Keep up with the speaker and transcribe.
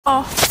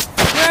Oh,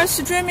 we're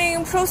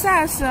streaming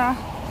process.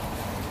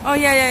 Oh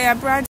yeah,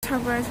 brighter.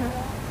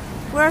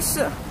 We're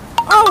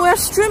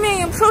streaming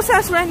in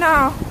process right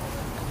now.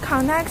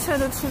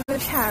 Connected to the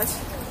chat.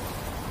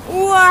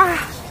 Wow.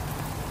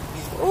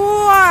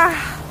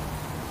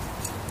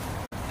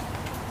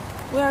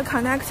 We are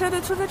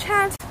connected to the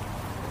chat.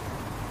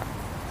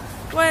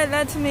 Wait,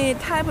 let me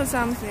type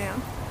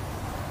something.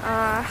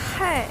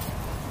 Hey.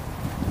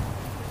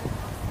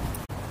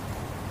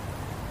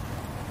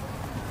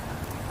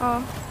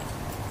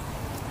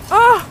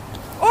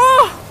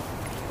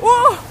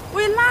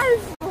 We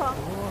live.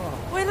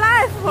 We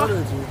live.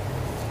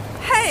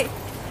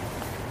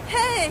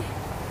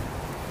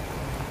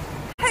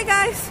 Hey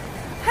guys.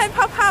 Hey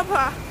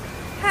Papa.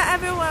 Hey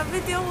everyone.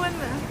 Video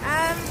winner.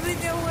 I'm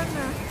video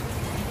winner.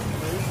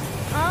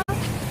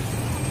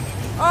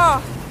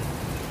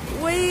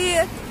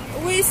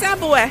 We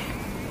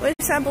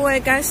subway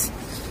guys.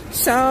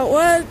 So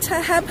what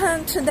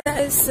happened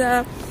today is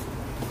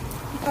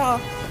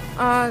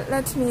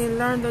let me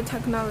learn the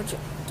technology.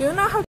 Do you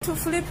know how to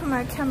flip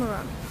my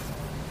camera?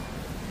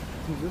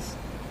 This?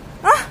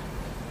 Ah!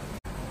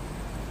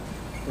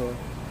 Oh.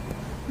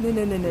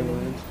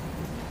 No.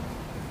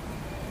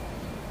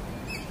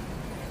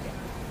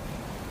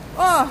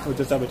 Oh,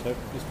 just double tap.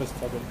 Just press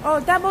double. Oh,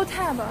 double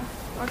tap.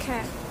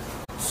 Okay.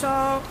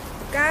 So,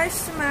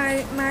 guys,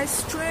 my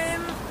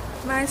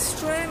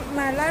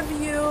live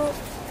view.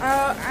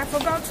 I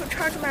forgot to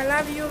charge my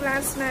live view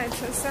last night.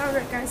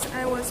 Sorry, guys.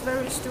 I was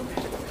very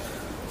stupid.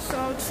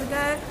 So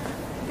today,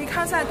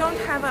 because I don't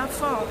have a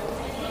phone,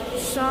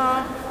 so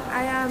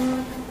I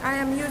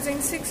am using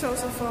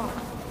Sixel's phone.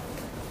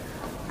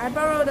 I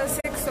borrowed a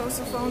Sixel's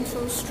phone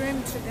to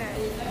stream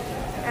today,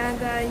 and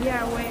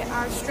yeah, we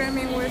are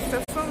streaming with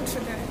the phone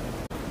today.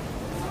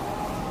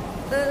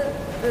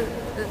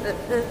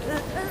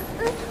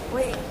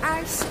 We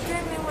are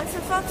streaming with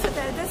the phone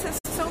today. This is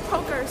so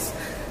poggers.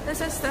 This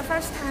is the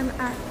first time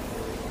I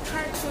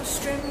try to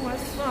stream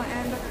with phone,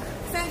 and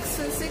thanks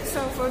to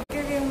Sixel for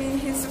giving me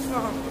his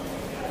phone.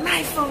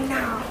 My phone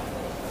now.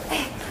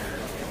 Hey.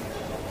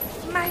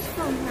 My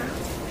phone now.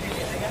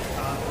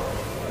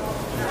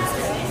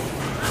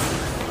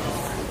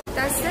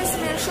 Does this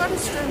mean short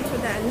stream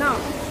today? No.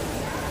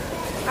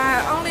 I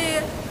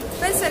only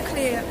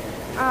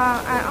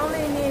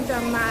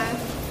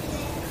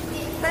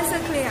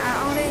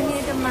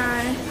need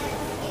my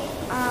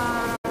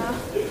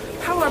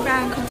power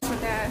bank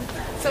today.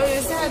 So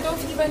you see I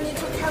don't even need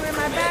to carry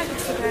my bag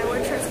today,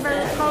 which is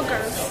very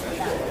poggers.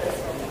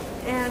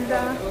 And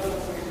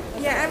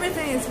yeah,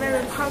 everything is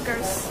very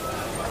poggers.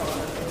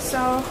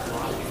 So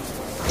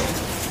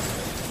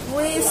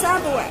we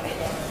subway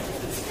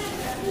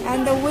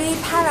and we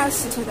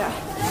palace today.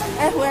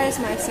 And where is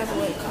my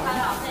subway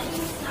car?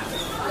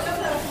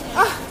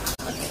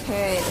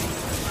 Okay.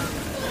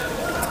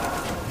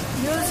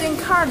 Using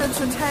card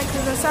to take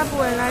the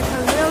subway like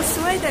a real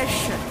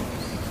Swedish.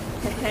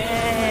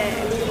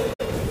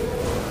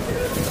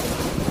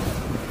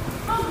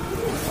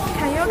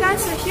 Can you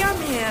guys hear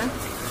me?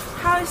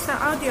 How is the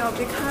audio?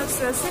 Because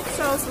the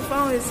Sixel's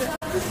phone is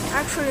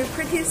actually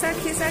pretty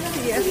sucky.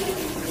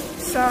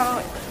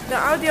 So the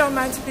audio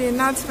might be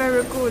not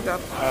very good. The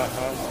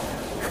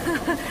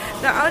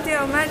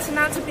audio might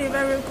not be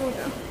very good.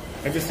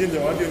 Have you seen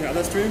the audio in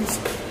other streams?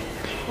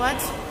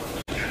 What?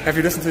 Have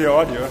you listened to your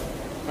audio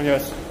on your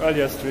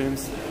earlier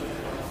streams?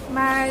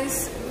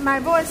 My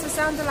voice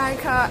sounds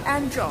like an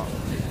angel.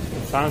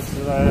 Sounds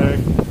like...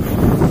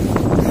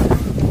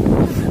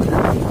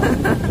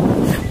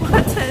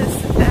 What is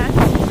that?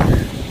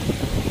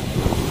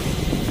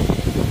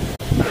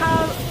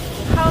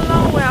 How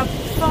long will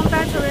phone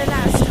battery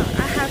last?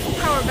 I have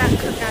power bank,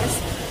 guys.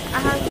 I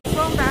have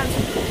phone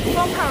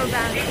power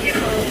bank. We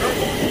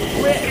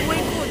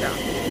good.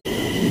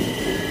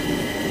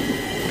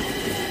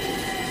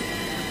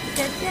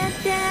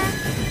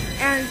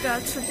 And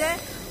today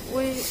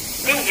we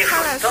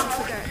tell us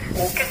today.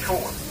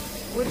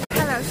 We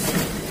tell us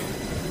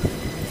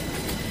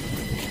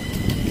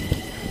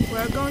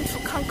we're going to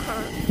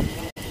conquer.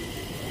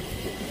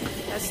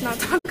 Let's not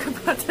talk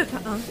about it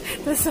on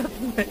the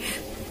subway.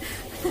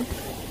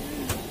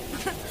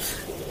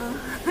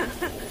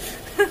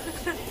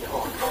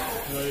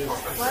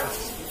 What?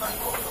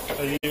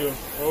 Are you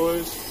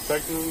always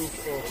pregnant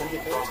or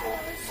complicated?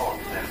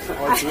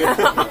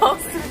 All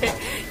three.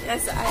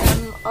 Yes, I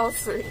am all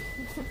three.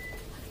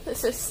 This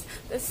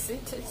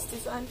seat is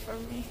designed for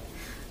me.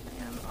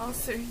 I am all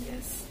three,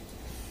 yes.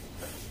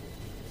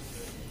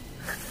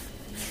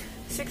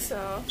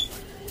 Sixel,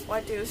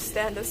 why do you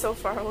stand so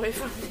far away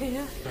from me?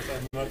 Because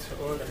I'm not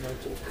old, I'm not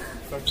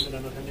pregnant,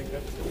 I'm not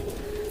handicapped.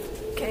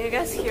 Can you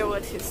guys hear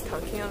what he's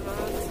talking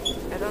about?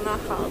 I don't know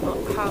how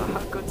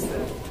good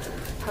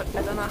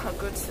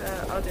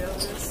the audio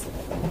is.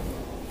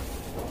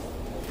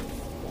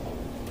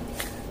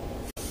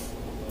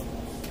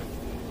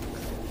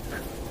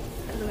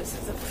 Eloise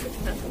is a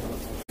pregnant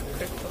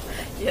cripple.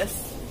 Yes.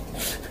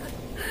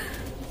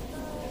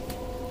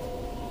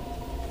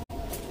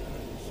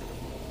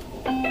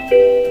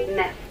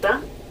 Nästa,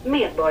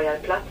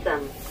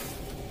 Medborgarplatsen.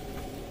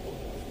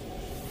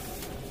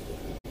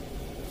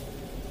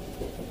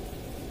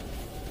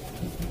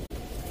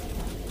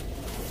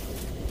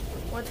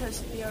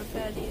 does your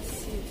body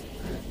sleep?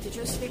 Did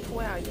you sleep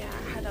well? Yeah,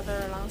 I had a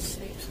very long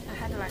sleep. I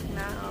had like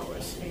 9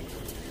 hours sleep.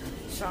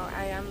 So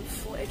I am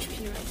full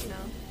HP right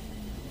now.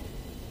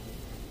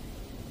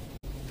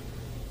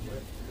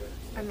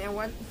 I mean,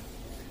 what?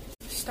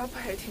 Stop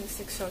hating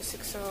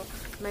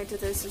 6060 made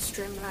this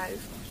stream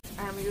live.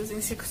 I am using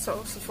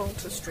 60's phone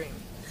to stream.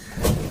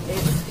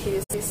 If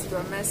he sees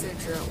your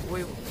message,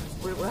 we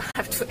will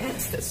have to end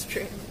the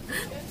stream.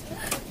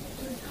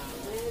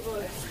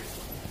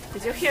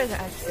 Did you hear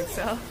that,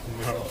 60? No.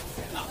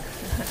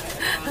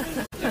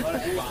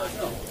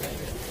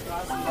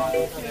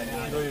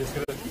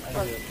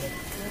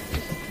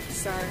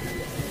 Sorry.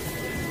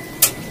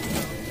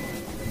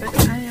 But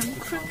I am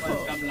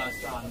crippled. I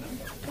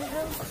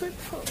am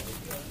crippled.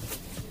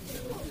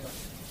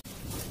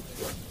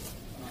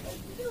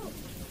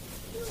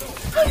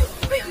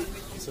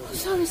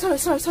 Sorry.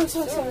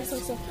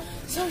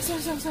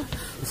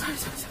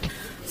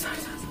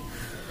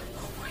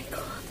 Oh my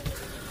god.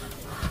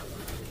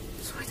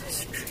 Swedish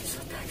tree so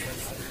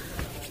dangerous.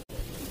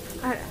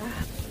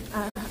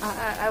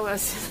 I will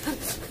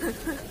sit.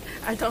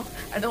 I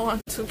don't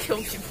want to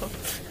kill people.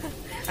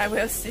 I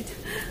will sit.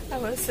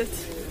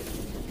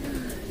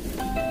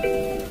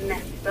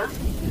 Nästa,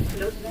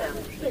 Slussen,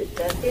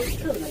 byter till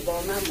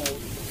tunnelbana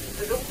mot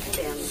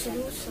Rosten,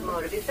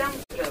 Mörby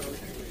centrum,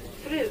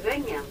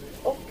 Fruängen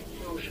och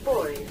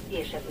Norsborg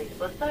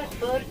ersättningsbussar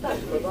för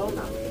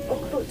Stadsgårdsbanan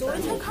och bussar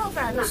mot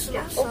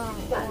Nacka och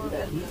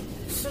Värmdö.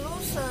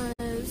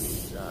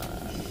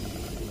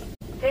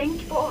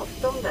 Tänk på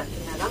avståndet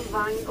mellan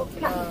vagn och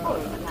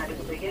plattform när du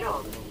stiger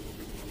av.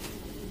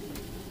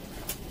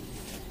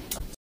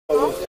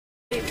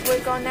 We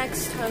go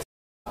next to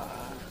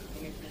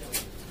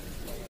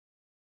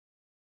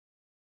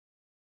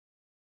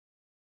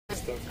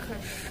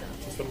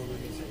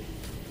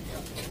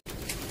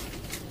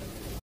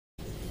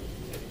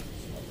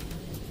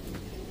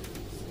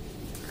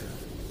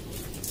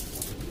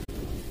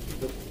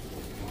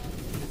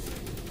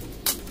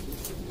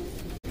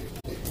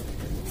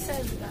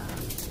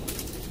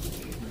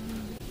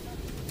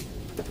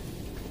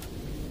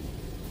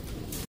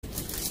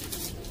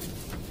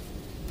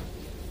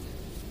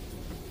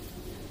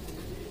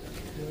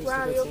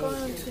Wow, you're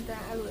going to the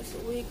eloise.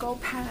 We go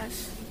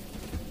past.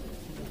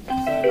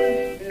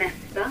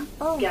 Nästa,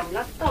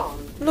 Gamla stan.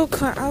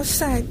 Look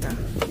outside.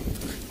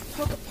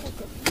 Poke.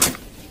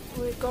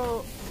 We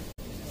go.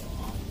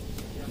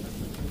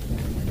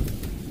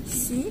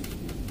 See?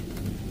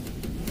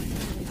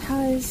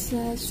 How is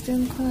the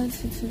stream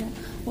quality today?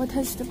 What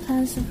is the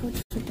plans for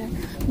today?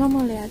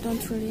 Normally I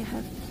don't really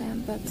have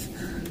plan, but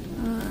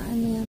I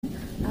mean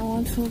I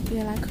want to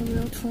be like a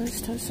real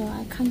tourist, so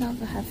I kind of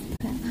have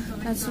plan.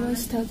 Let's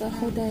waste the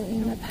whole day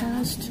in the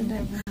palace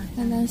today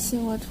and then see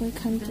what we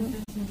can do.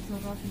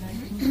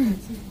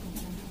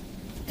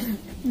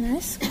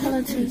 Nice,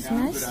 quality is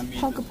nice.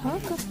 Poke.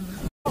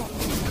 Oh.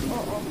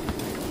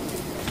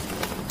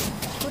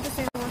 Good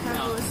thing we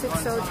have 60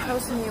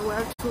 tells me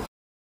where to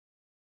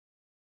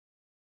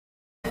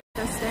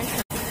the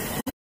station.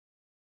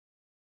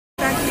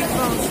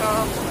 Phone, so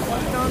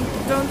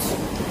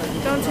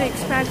don't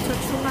expect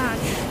too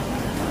much.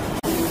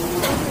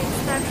 Don't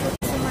expect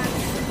too much.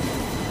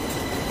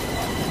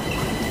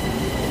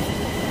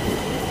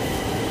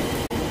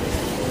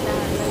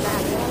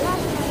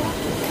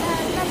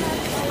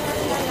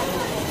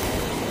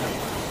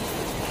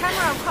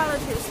 Camera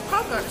quality is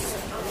progress.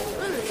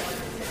 Really.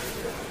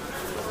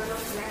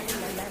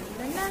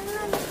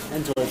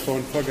 Android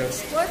phone progress.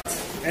 What?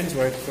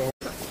 Android phone.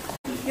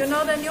 You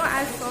know the new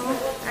iPhone?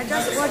 I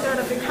just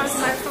ordered because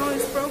my phone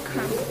is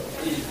broken.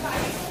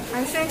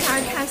 I think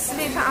I can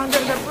sleep under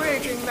the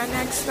bridge in the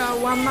next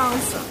 1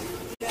 month.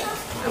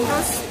 I'm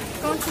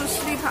just going to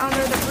sleep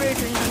under the bridge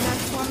in the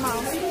next 1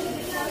 month.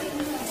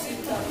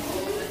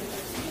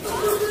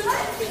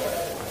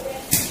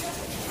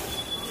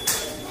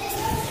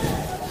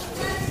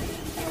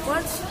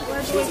 What?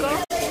 Where do we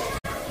go?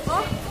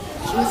 Oh?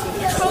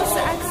 Close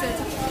the exit.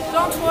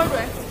 Don't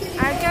worry.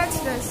 I get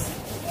this.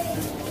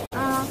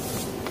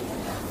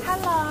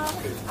 Hello.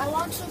 I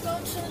want to go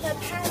to the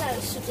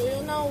palace. Do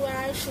you know where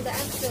I should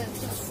exit?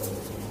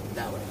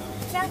 That way.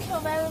 Thank you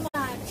very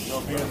much.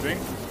 Nothing to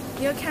drink?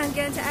 You can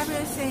get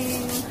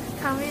everything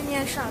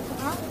convenient shop,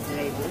 huh?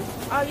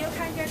 Or you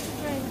can get a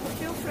drink.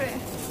 Feel free.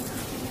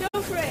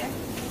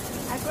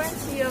 I grant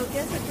you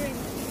get a drink.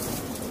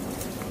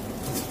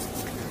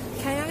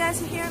 Can you guys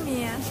hear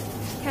me?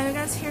 Can you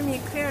guys hear me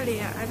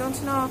clearly? I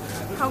don't know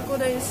how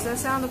good is the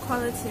sound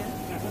quality.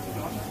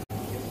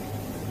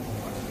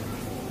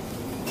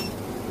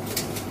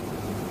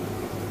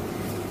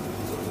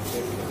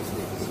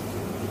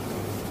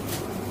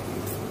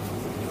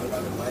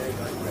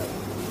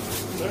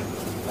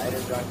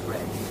 Lighter dark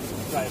red.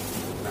 Right.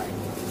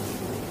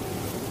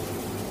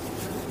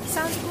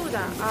 Sounds good.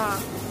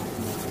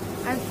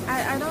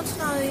 I don't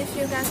know if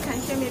you guys can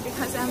hear me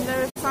because I'm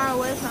very far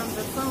away from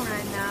the phone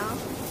right now.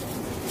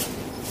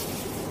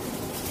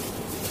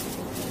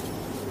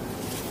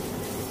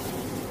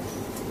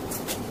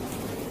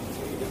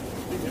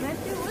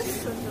 Maybe we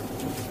should.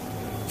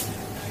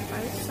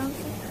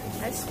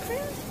 ice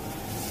cream?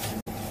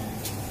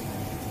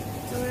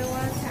 Do we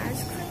want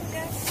ice cream,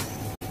 guys?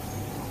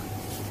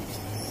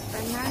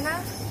 Banana?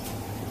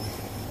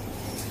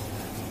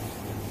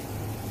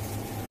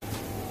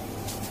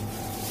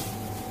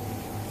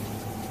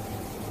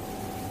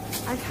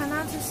 I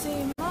cannot see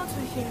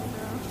motor here,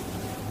 bro.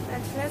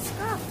 But let's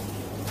go.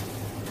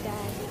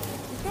 Daddy.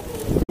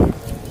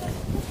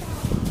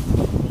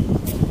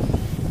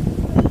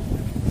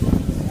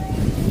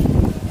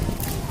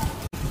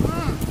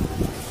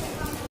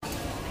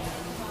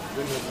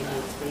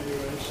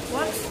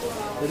 What?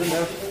 They didn't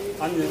have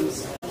onions.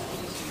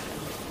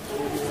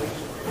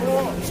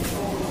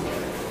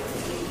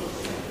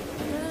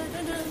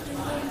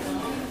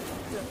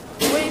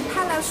 We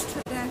palace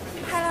today.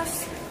 Palace.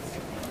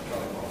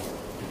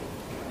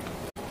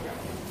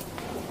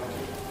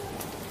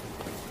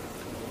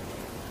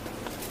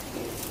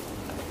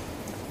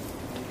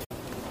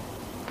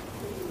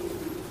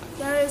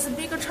 There is a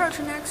big church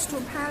next to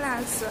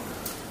palace.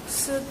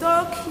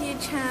 Stockholm.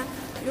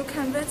 You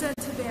can visit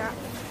there.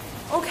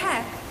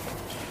 Okay.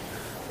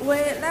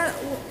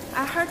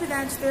 I heard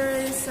that there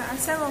is a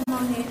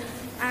ceremony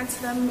at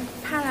the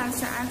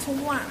palace at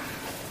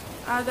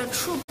 1. The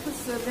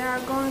troops, they are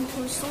going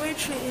to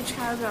switch each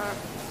other.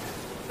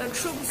 The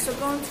troops are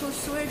going to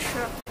switch.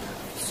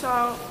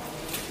 So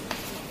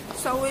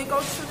we go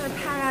to the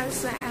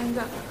palace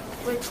and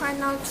we try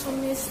not to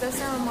miss the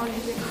ceremony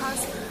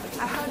because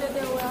I heard that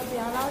there will be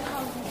a lot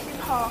of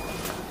people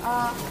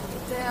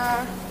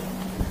there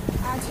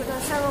at the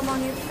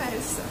ceremony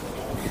place.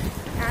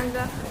 And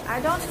I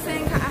don't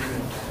think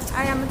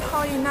I am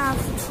tall enough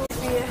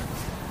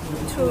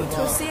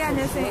to see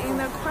anything in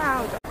the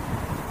crowd,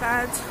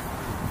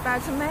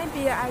 but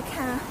maybe I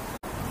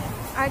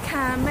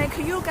can make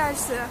you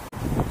guys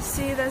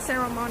see the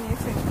ceremony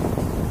thing.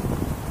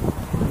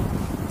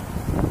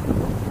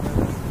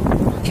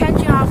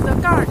 Changing of the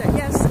guard,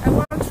 yes, I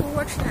want to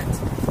watch that.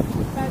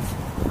 But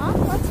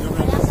what?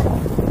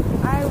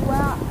 I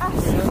will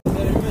ask.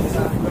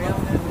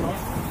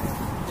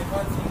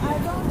 I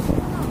don't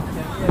know.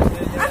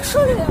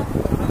 Actually,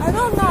 I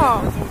don't know.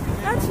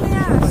 Let me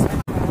ask.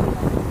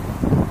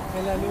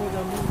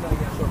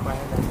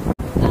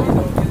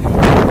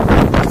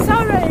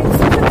 Sorry,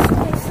 excuse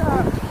me, sir.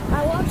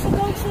 I want to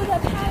go to the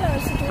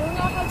palace. Do you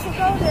know how to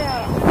go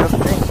there?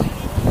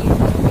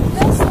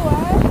 This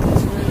way.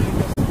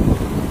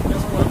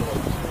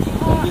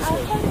 I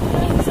heard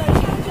there is a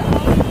change of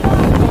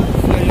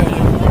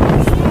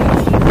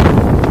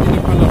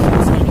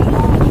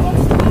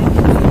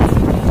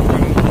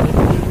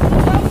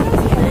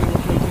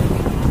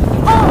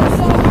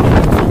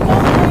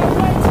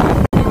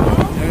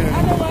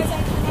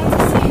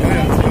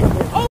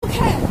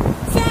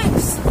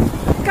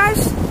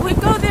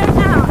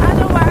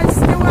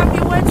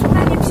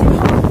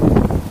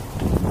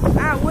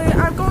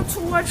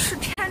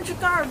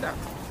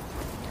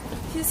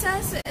He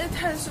says it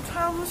is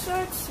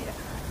 12:30,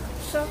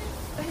 so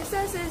he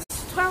says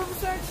it's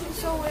 12:30,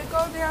 so we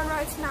go there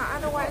right now.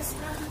 Otherwise,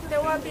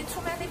 there will be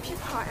too many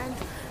people,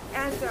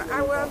 and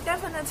I will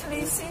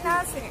definitely see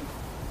nothing.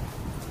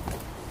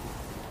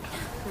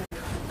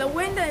 The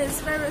wind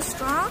is very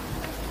strong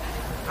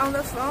on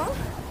the phone.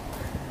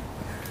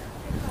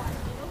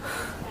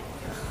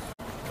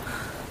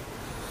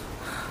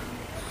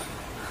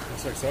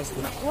 That's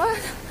exhausting. What?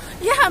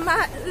 Yeah,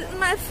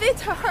 my feet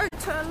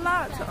hurt a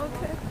lot.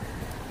 Okay,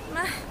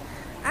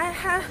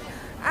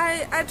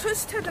 I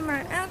twisted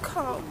my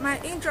ankle, my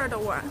injured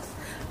one.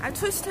 I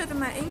twisted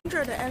my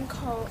injured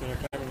ankle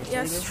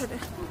yesterday.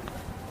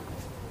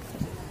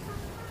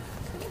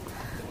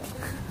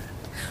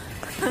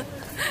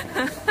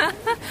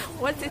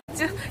 What did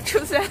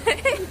you say?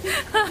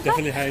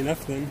 Definitely high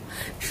enough then.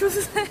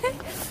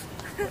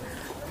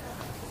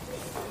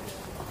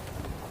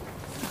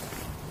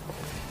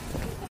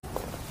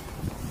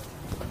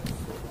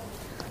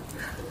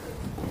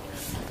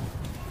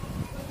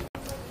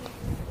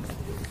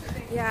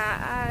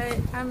 Yeah,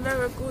 I'm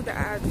very good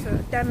at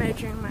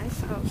damaging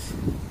myself.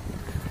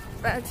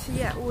 But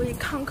yeah, we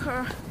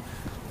conquer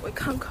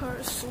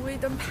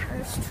Sweden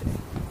pastry.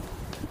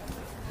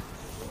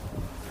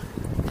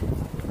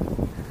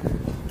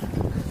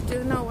 Do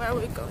you know where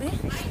we're going?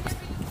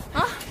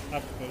 Huh?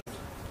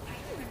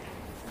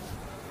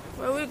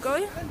 Where are we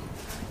going?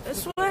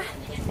 This way?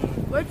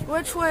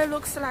 Which way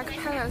looks like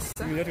palace?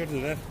 You have to go to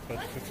the left, but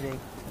which way?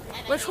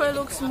 Which way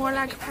looks more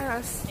like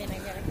palace?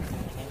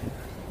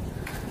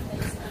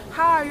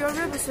 How are your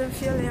ribs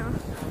feeling?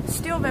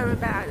 Still very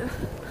bad.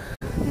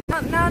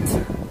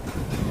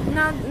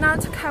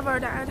 Not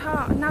covered at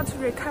all. Not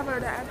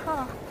recovered at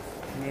all.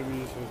 Maybe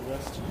you should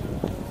rest.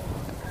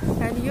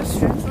 And you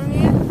strengthen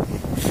me?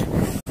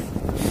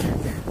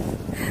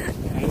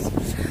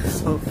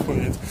 So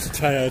funny.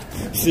 Tired.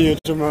 See you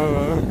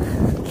tomorrow.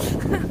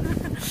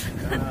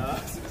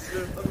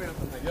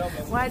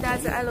 Why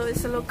does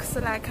Eloise look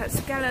like a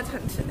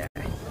skeleton today?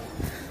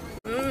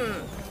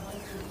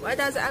 Why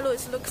does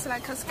Eloise look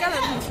like a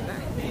skeleton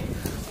today?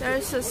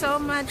 There's so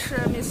much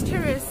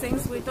mysterious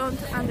things we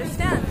don't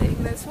understand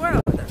in this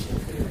world.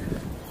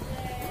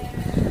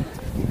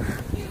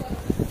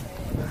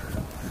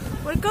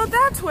 go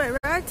that way,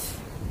 right?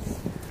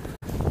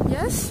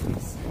 Yes?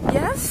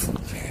 Yes?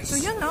 Do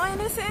you know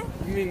anything?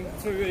 I mean,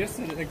 so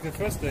yesterday, like the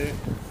first day,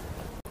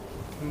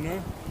 you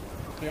know,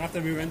 like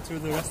after we went to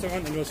the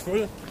restaurant and it was full,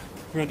 we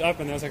went up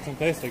and there was like some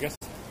place, I guess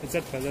it's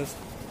that palace.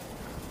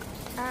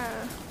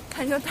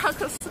 Can you talk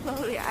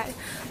slowly? I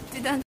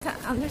didn't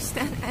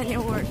understand any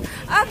word.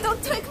 Ah,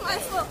 don't take my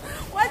phone!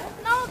 What?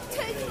 No,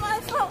 take my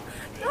phone!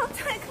 Don't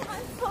take my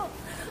phone!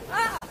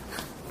 Ah!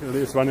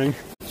 He's running.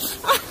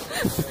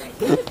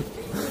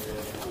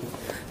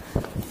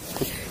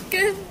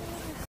 Good.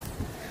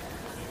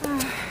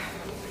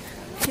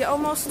 He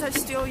almost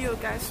stole you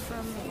guys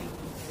from me.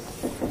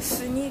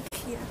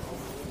 Sneaky.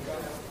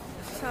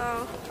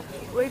 So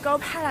we go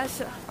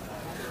palace.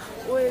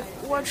 We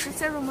watch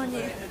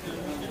ceremony.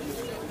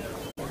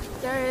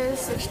 There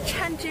is a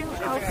changing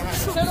of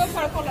troops.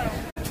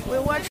 We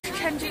watch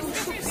changing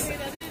troops.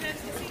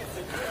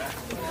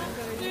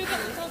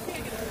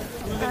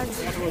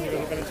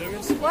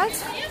 What?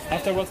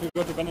 Afterwards we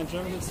go to Ben and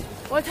Jerry's.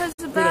 What is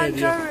Ben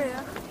Jerry?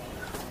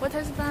 What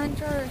is Ben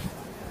Jerry?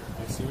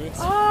 Serious?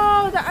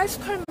 Oh, the ice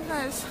cream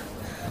place.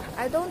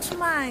 I don't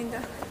mind.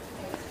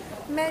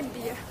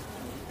 Maybe.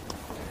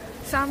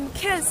 Some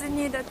kids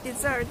need a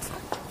dessert.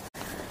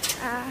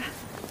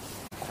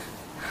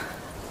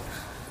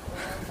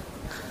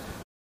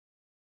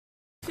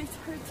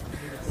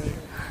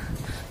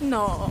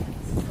 No.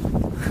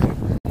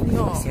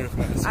 No.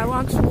 I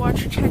want to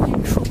watch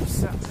changing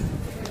troops.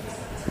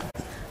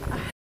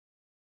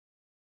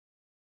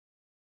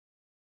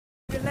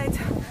 Relate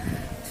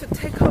to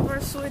take over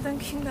Sweden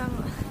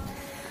Kingdom.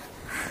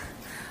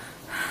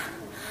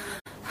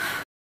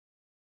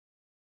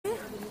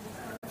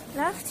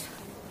 Left?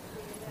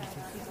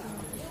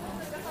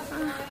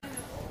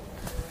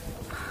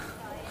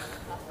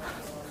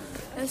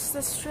 Is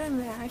the stream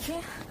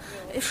lagging?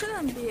 It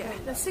shouldn't be.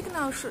 The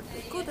signal should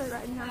be good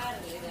right now.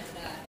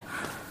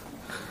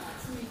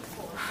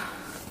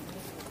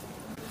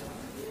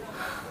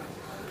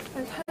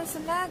 It is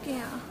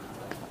lagging.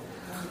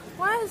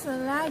 Why is it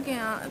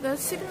lagging? The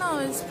signal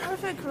is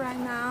perfect right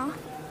now.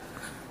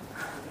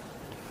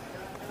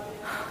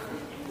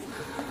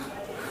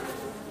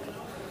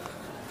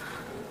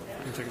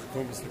 You check the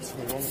phone, is it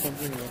wrong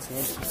something or what's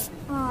not?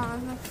 Oh,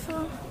 that's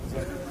so.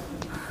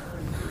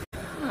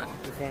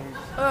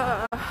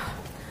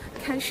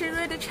 Can she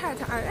read the chat?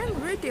 I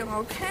am reading,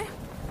 okay?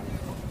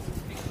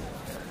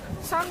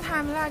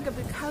 Sometimes lag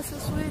because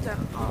of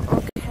Sweden.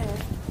 Oh, okay.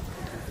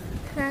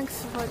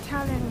 Thanks for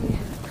telling me.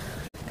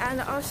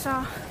 And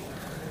also,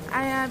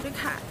 I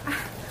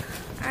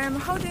am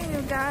holding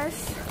you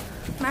guys.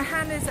 My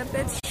hand is a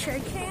bit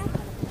shaking,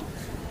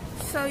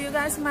 so you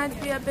guys might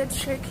be a bit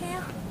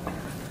shaking.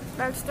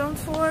 But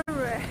don't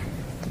worry.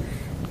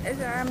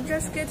 I'm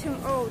just getting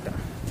old,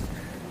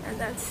 and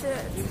that's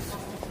it.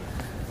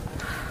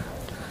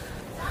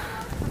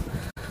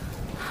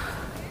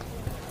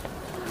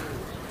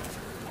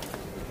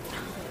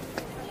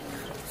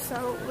 So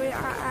we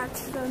are at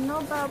the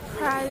Nobel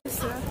Prize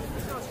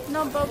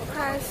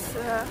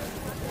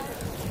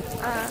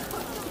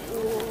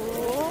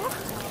wall,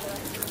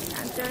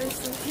 and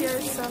there's here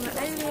some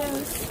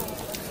aliens,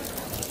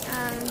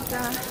 and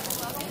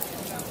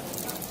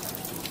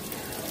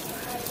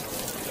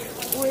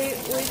we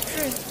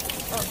drink.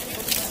 Oh,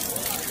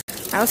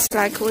 I was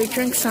like, we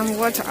drink some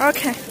water.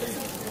 Okay,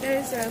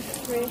 there's a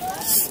free.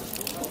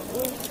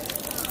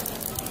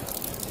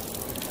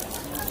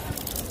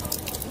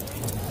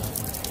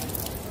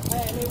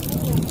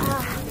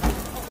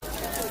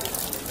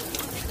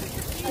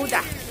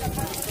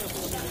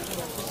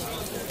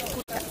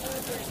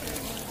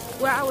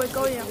 Where are we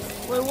going?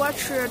 We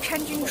watch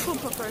changing troop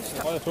first.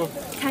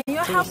 Can you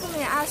help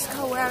me ask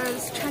where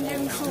is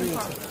changing troop?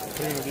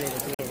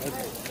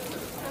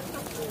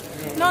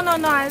 No,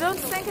 I don't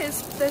think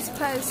it's this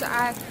place.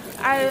 I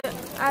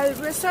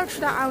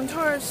researched on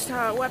tourist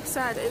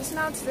website. It's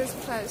not this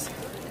place.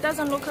 It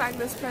doesn't look like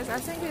this place. I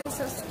think it's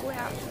a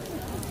square.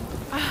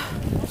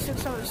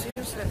 So it's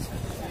useless.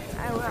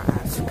 I will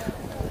ask.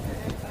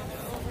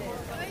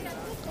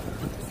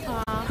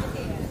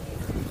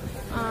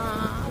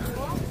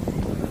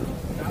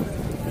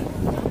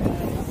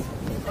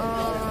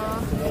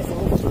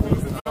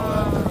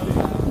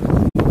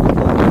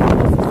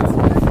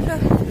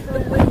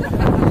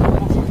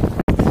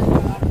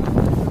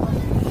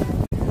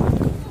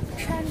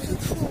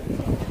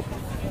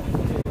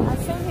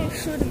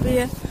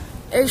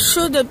 It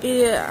should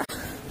be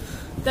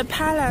the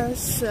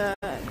palace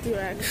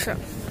direction.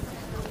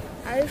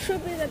 It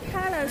should be the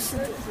palace.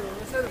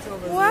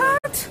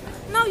 What?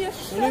 No, you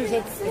said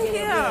it's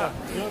here.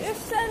 You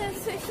said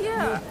it's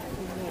here.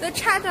 The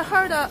chat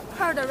heard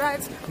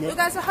right? You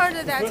guys heard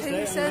that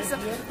he says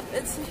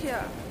it's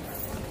here.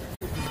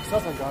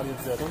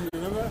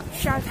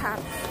 Shut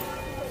up.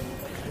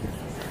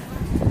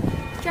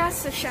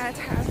 Just shut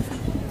up.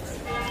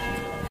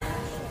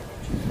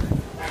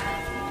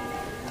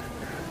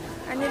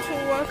 I need to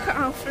walk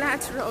on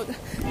flat road.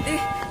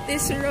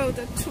 This road,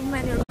 too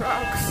many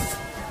rocks.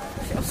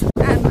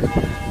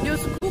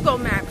 Use Google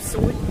Maps.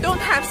 We don't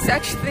have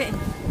such thing.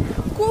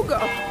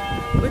 Google.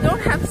 We don't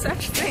have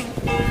such thing.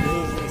 This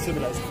is a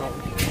civilized crowd.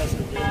 That's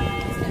good.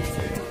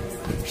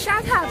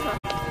 Shut up.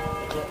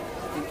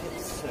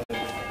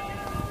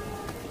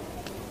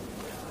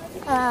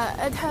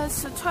 It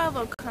has 12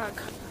 o'clock.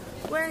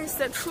 When is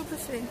the troop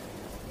thing?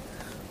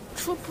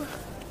 Troop.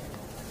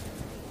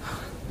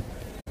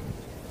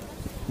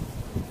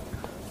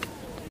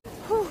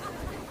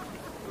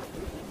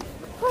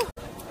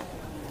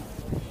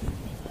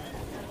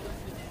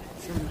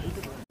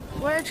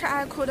 Which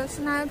I could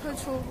snipe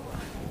to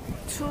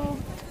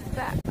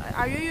that.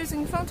 Are you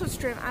using phone to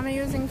stream? I'm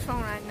using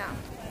phone right now.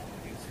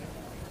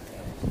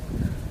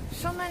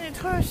 So many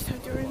tourists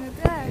during the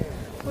day.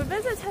 We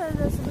visited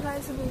this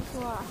place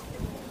before.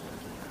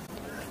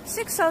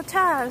 6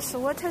 hotels.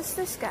 What is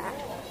this guy?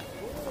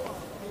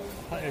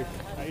 I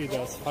eat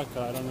as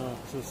Hakka, I don't know.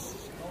 This is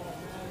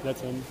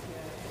Latin.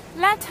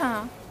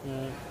 Latin?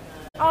 Yeah.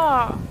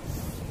 Oh,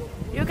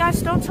 you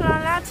guys don't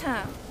learn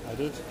Latin? I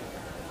did.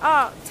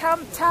 Oh, tell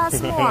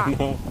us more.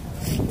 No.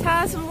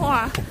 Tell us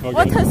more. Okay.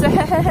 What is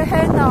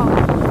no?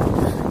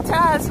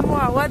 Tell us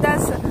more.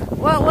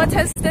 What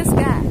is this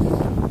guy?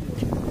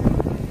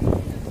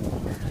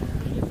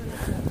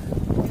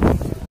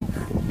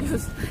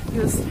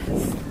 Useless.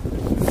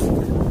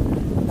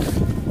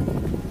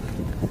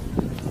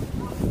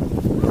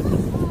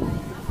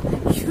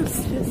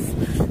 Useless.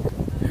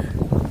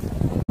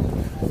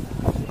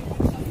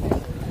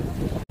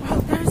 Oh,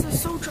 there's a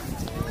soldier.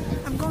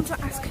 I'm going to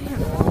ask him.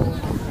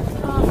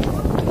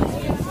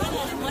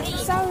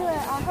 Sorry,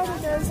 I heard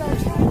there's a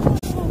Chinese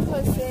troop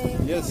thing.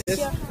 Yes, yes.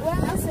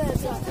 Where is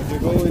it? If you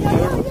go in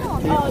there,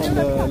 on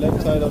the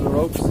left side of the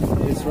ropes,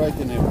 it's right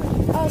in there.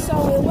 Oh, so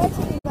we wait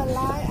in the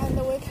line and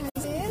we can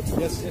see it?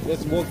 Yes,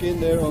 let's walk in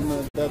there on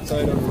that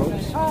side of the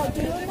ropes. Oh,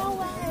 do you know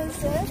when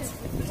is it?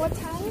 What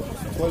time?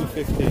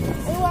 12:15.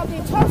 It will be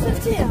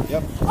 12:15.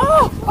 Yep.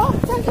 Oh,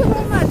 thank you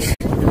very much.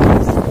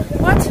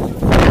 What?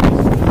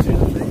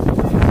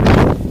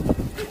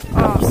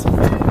 Oh,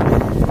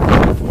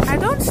 I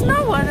don't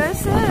know what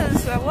this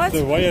is. What?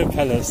 The Royal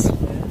Palace.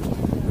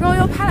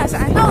 Royal Palace.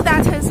 I know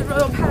that is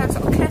Royal Palace.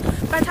 Okay,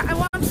 but I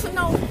want to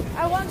know.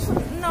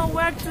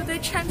 Where do they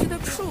change the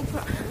troop?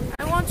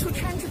 I want to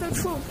change the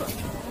troop.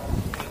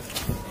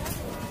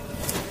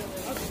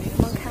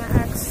 Okay,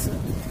 X.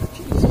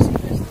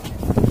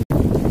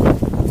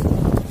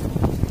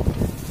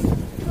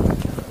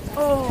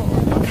 Oh,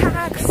 okay,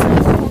 X.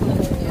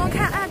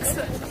 Okay, X.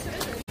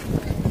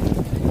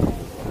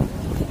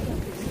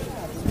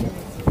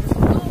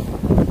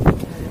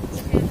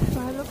 Do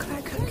I look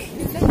like a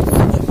kid?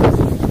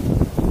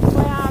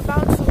 We are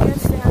about to get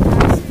there,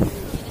 guys.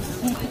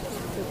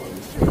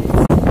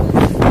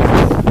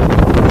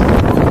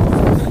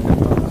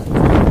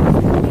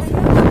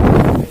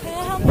 Can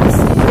you help me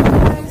see if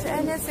there's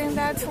anything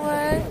that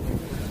way?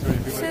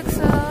 6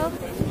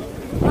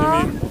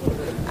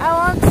 I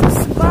want to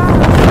spot.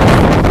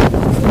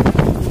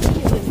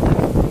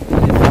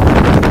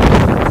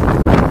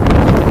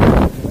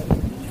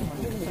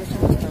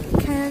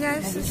 Can you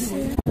guys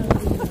see?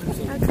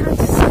 I can't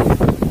see.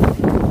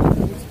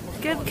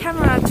 Give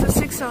camera to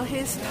 6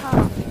 his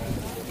top.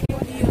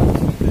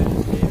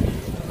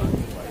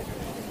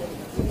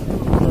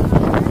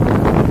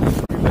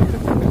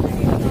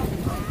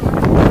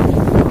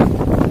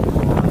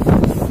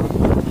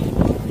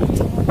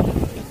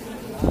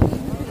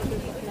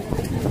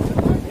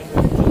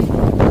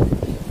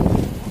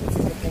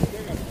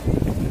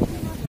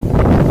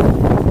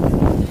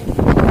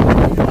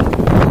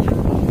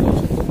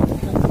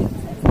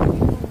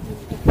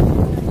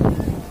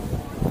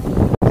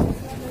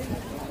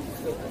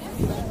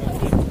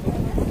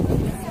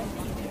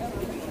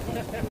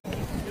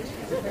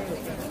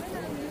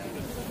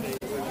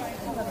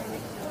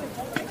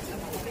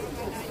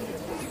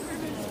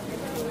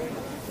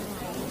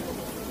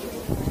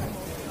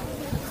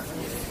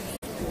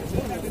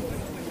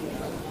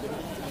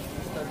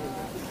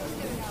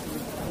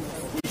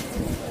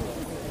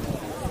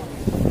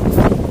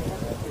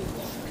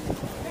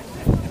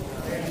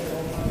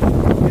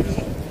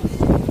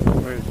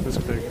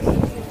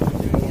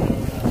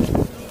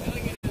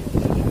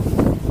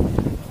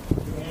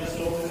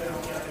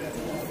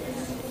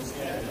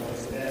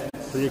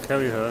 Will you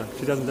carry her?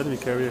 She doesn't let me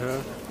carry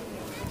her.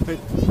 Wait,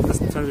 let's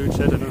try to do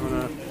chat. I don't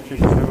wanna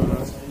change the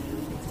camera.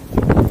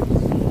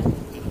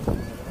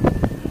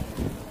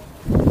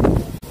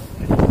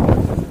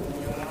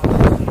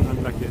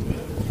 I'm lucky.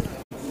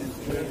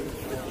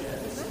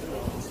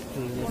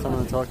 There's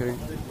someone talking.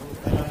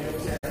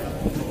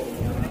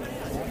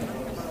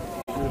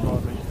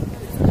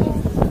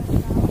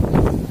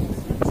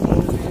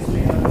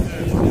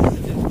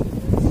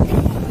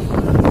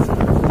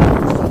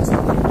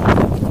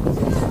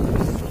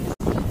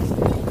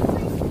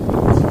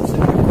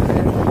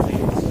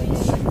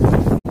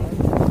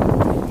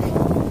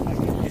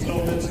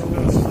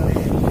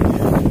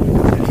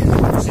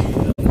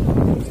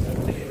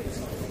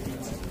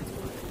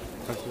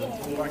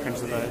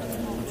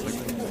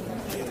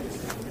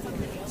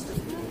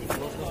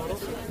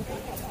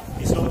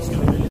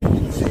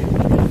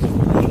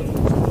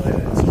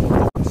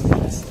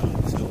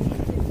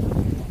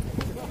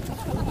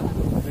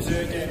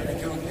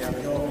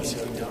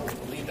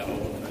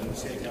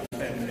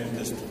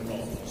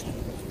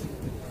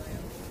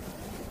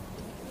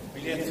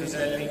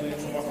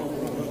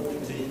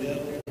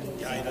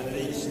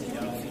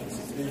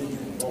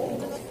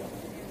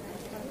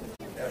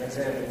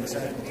 känns även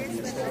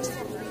väsentligt stolt.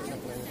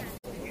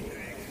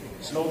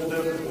 Slottet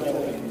öppet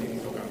dagen till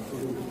klockan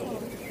 17.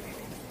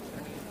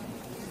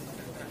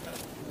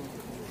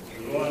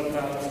 Royal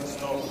Palace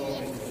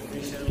Stockholm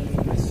official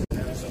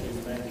residence of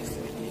His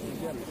Majesty.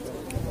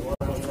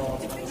 Royal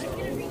Gardens are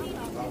open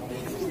to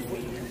public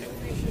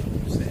official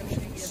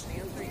receptions.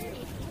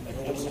 And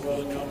also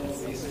welcome to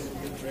visit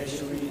the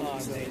Treasury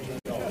and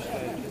State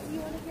Garden.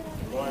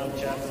 Royal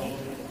Chapel,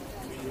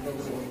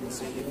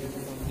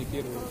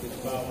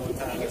 Royal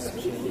Palace,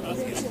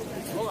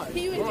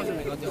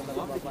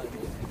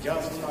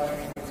 just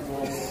 5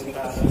 towards the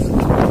palace.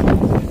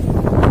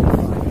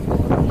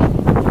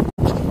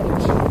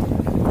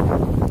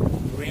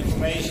 For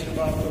information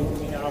about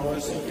opening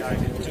hours and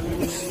guided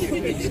tours,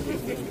 please go to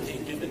the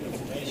ticket and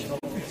information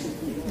office,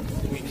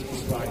 which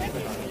is right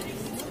behind you.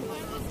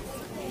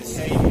 In the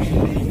same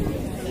building,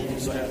 we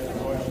also have the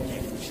Royal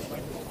Gift Shop.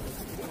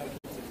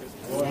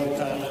 Royal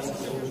Palace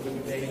is open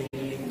daily.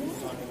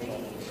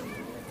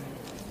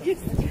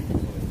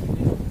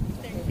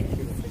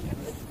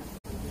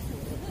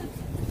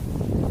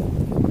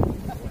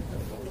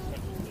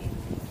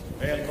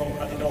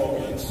 Välkomna till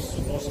dagens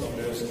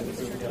postavlösning i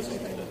Kungliga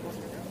sektorn.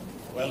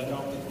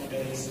 Welcome to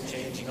today's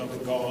changing of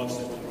the guards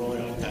at the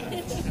Royal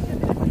Palace.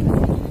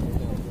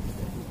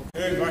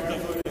 Högvakt har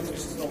funnits vid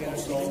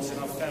Stockholms slott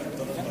sedan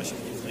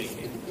 1523.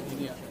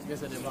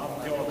 Fram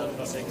till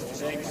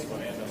 1866 var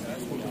det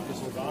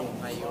endast förband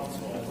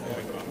ansvarig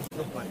högvakt.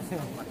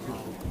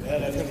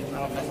 Därefter fick man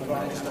alla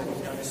förband i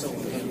Stockholms garnison.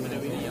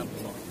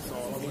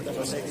 Från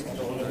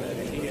 1960-talet är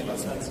det hela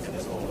svenska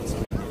försvaret.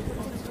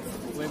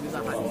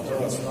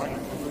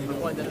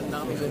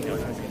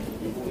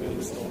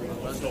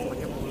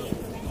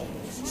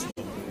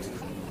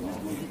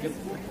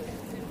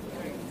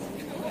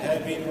 There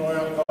have been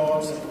royal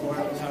guards at the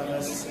Royal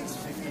Palace since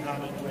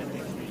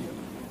 1523.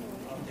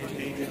 Until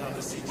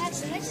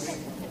 1866,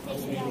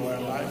 only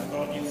royal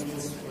lifeguard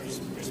units were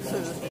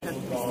responsible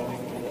for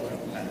guarding the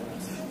Royal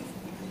Palace.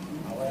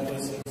 However,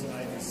 since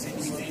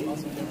 1960,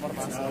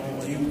 now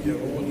the duty of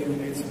all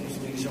units of the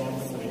Swedish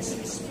Armed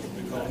Forces to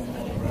become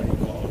honorary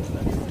guards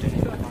and protect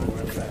the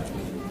royal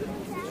family.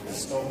 The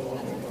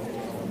Stockholm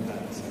Royal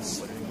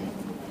Palace.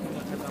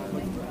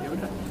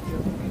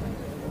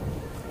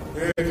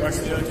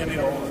 Högvaktsstyrkan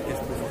idag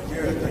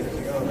Göta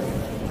inte gör det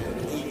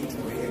inte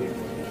mer.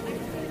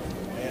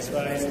 Det är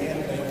Sveriges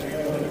enda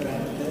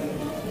ingenjörregemente.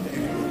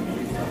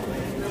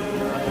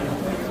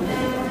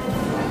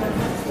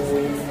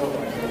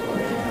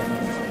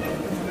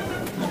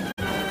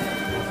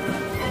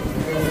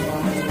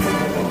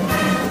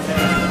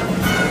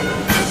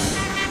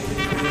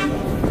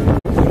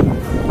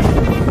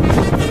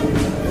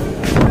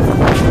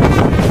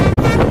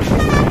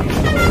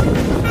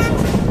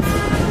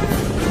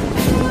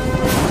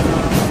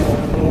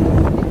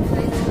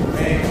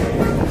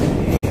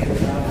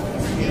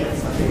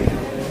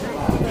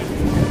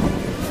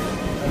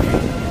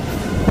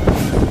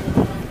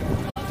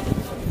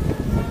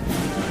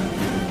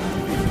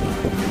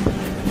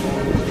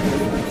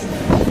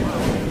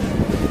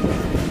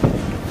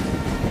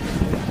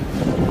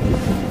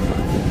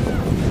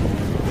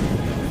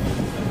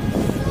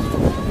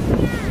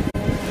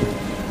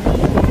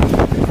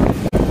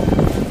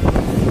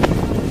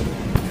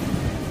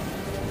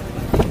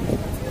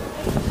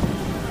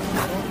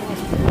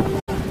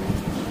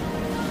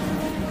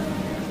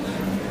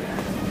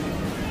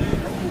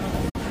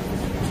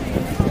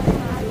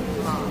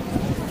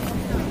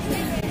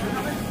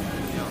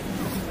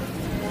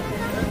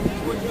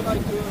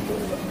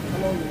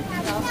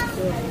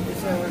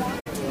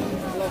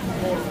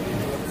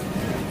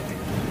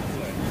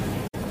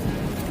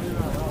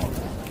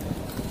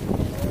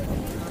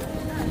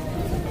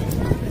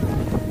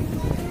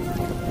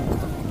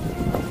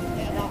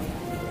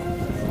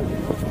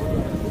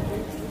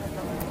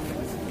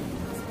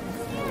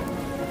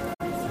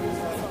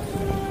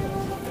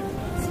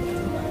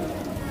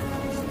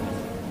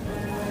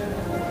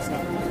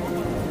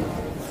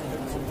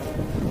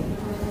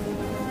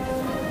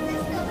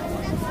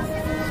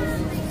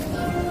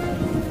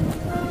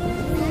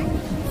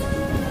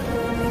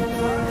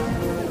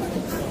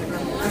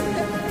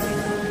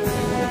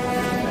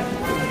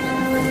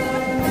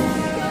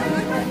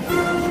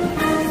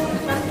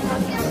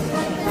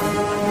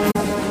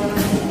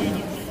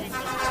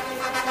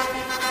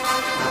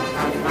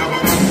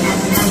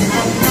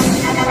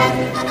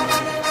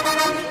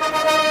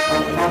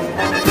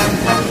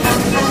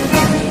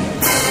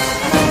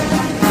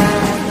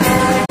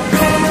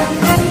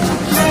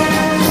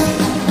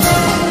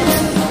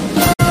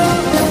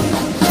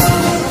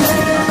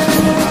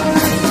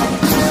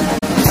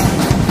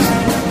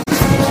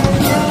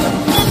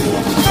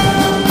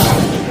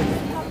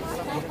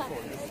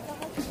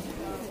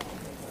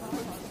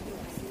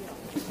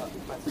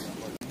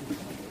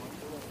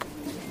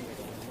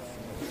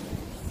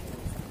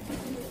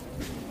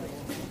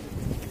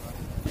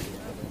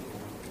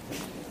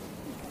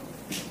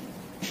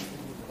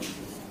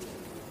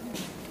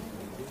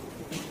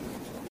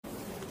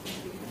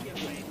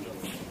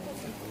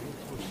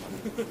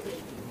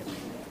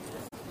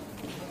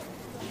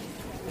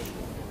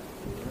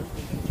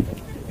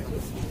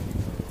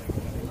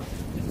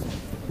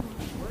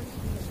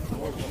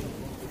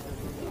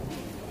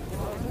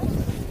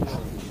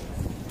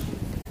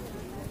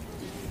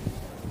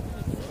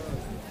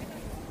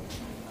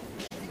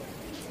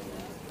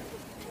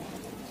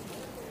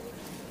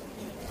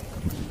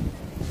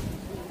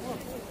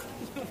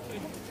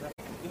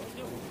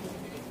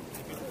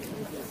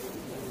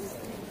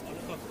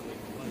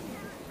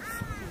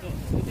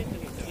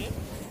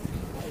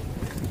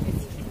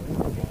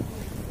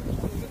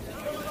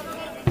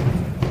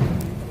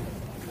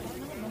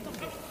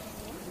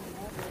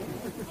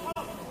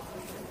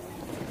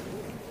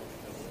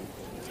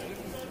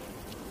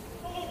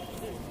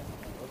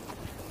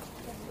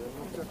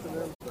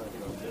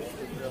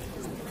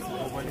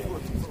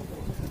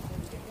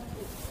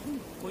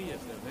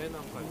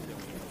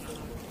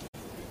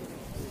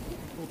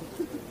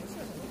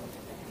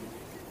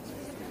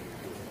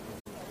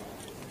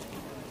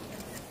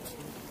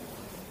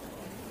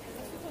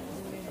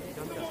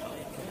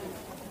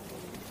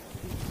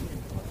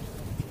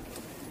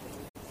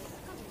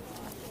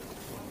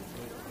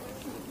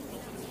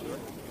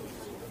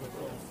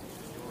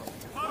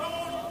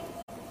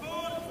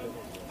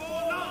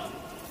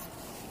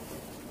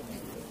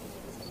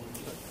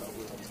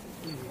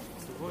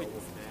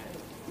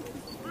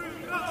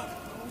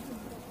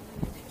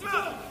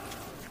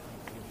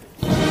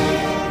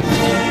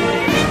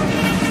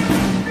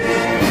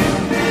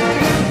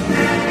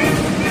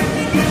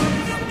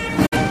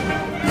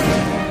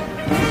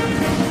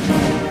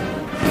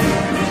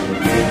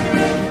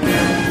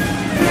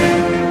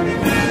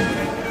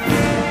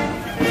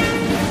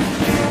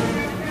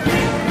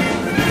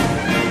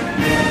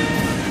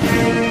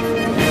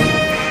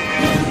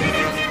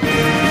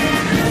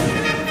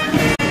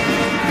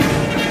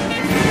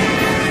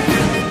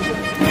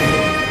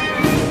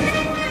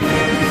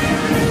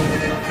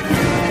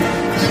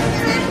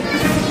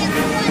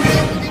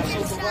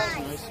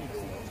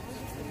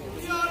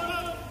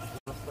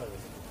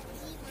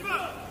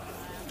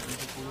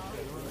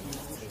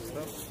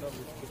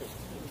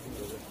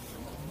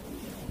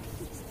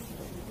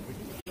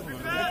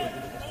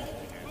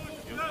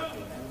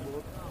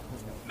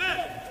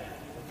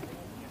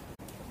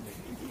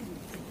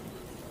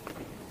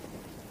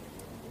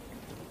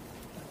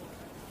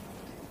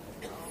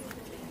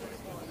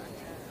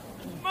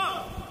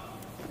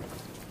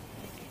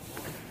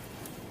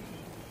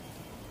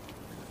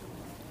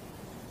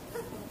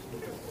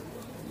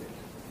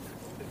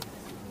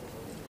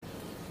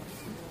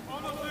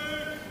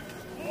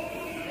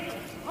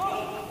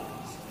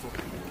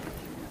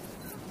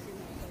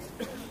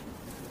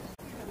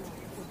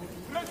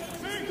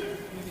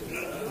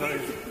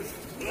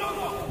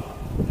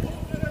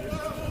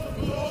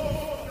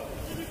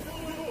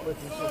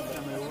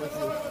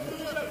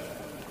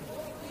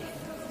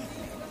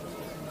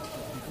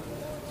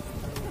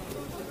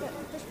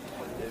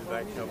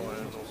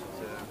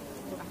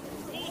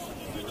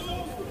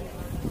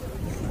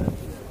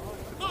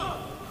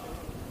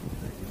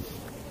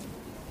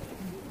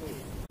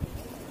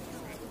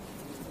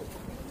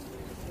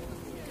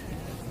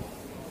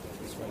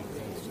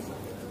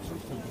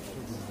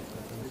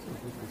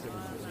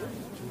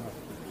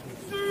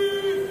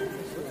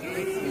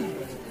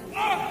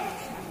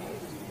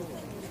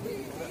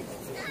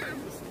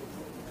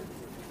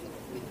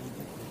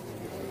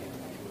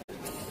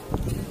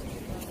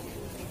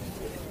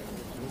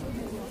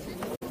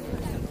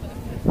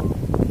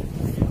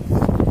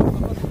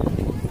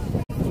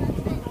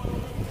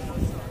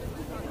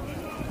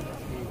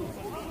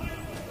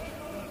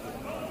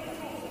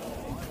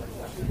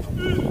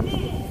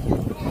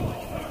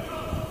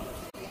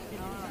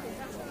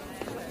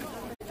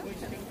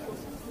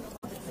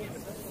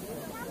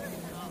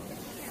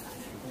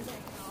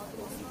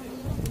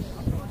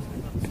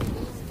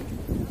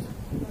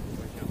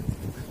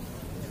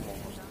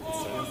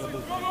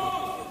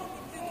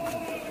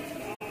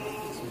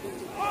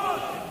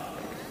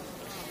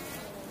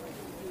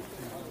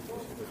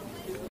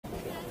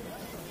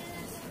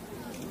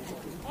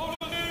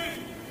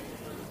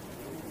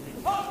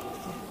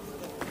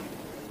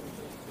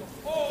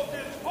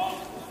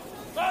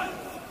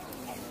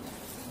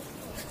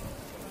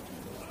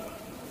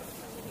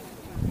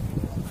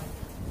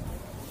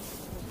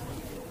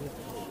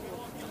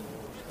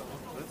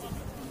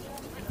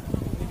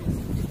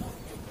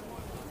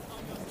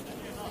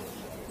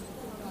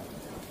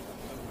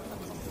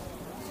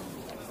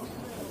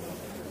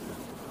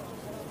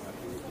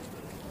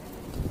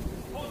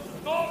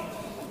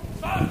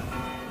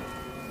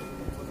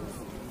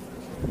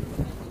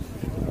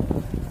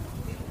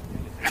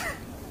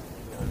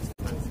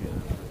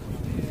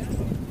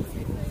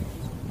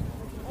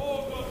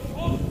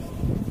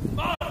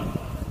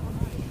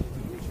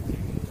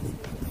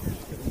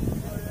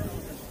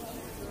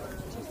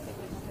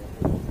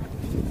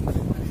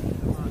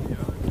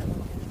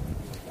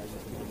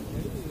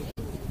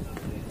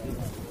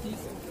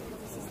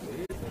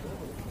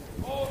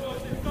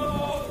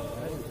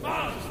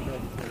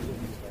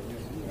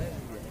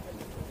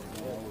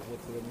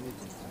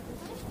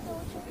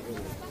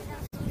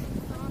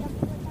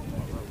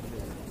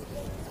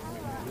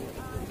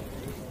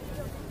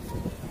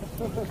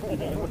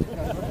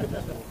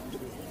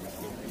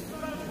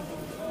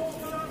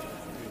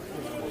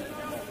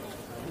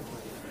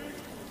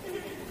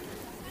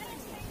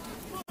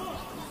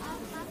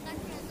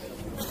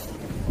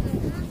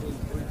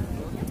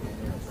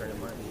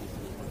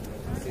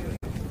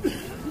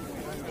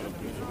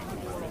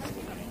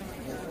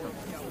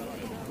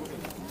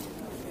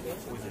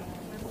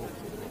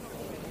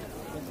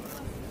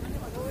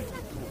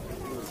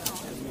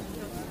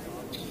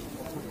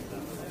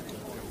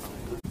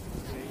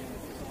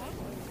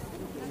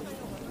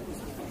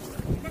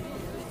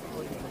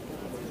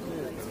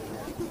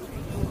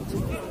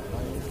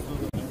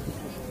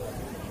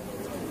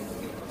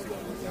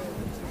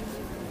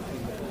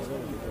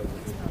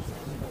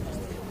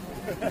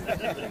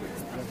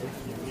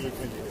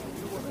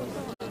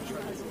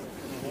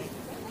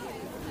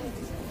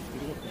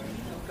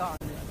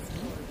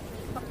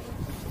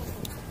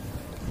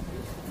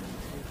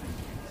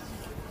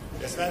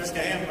 Det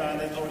svenska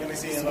hemvärnet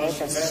organiserar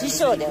 25 師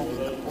匠で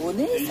お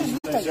姉さん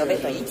と呼べ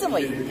といつも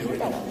言って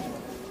たの。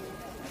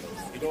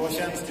 Idag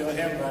tjänstgör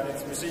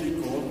hemvärnets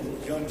musikkår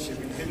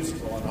Jönköping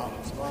Husqvarna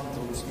som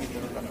antogs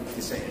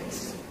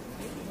 1976.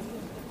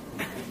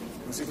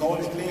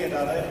 Musikalisk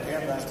ledare,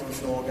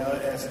 hemvärnstrumslagare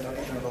är sedan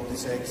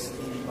 1986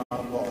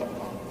 Ingmar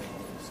Wahlman,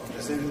 som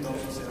dessutom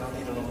sedan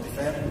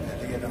 1985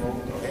 är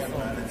ledamot av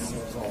hemvärnets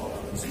centrala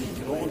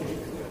musikråd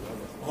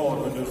och har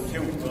under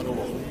 14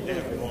 år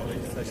även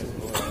varit.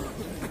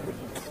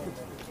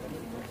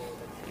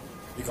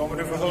 Vi kommer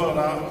nu få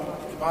höra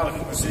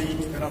marschmusik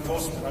medan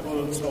posterna går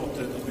runt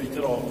slottet och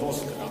byter av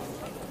posterna.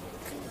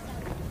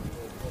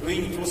 Då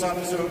Intro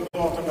sattes upp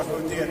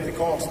 1871 i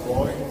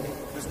Karlsborg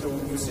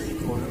bestod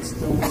musikkåren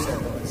stort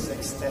sett av en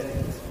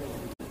sextett.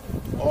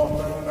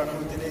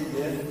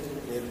 1879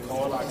 blev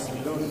Karl Axel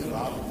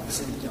Lundvall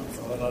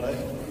musikanförare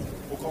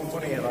och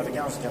komponerade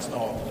ganska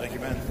snart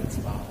regementets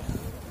marsch.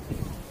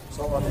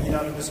 Sommartid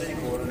hade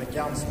musikkåren en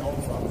ganska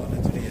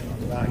omfattande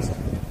turnerande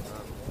verksamhet.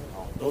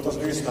 Låt oss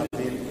lyssna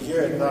till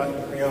Göta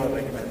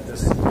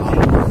miljöregementes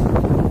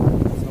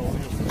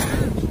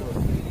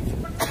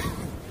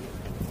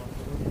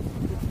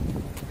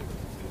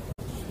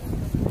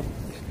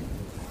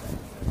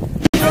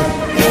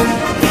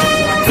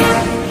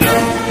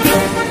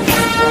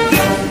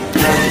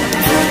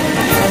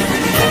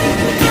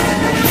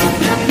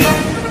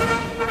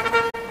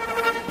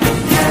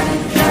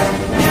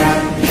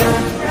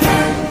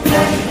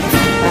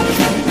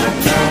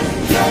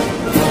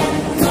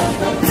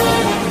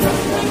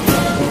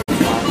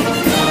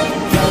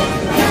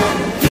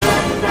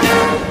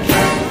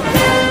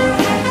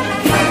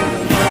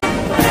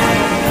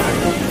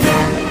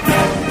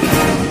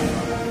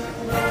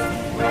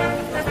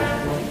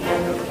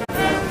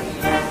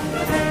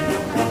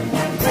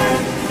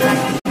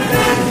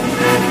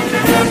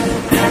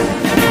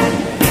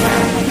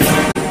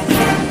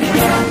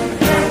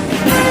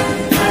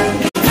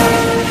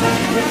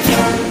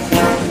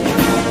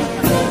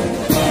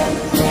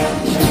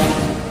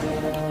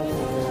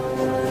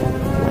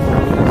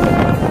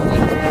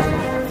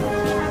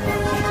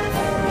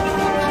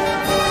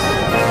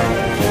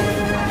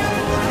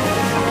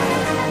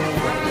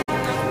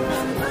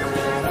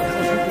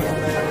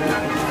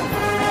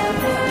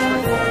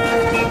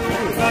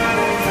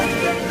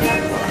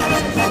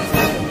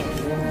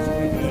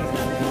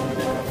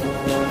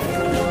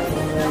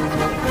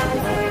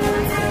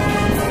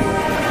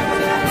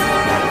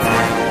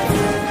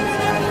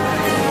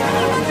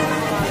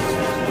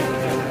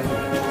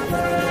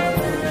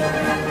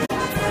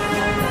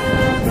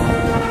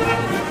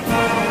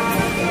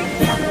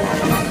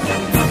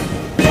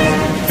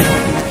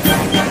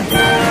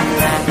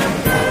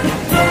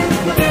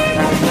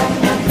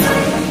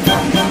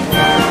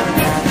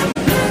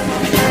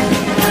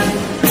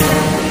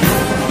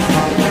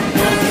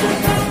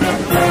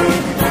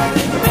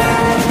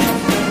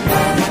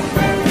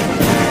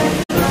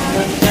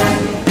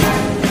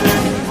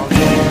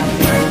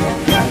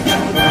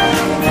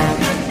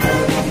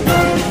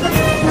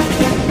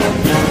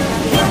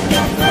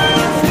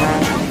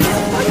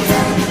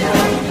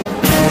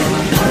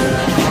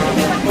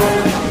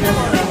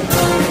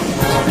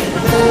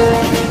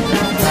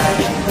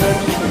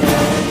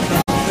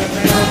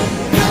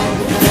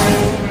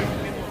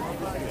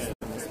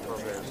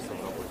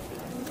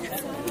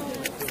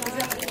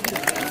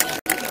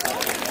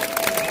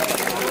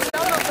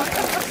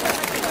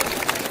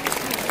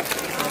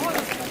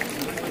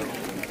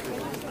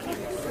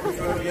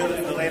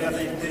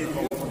relativt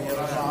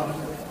nykomponerad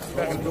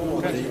band från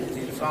dåtid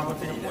till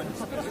framtiden.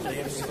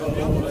 Skrevs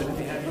förra året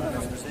i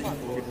Hemvärnets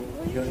musikkår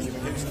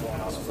Jönköping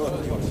Högskolas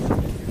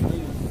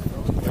 40-årsjubileum.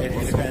 Och är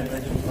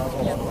dirigenten Ingvar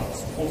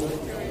Wahlmans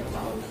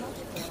 80-årsband.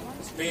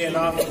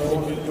 Spelar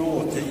från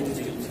dåtid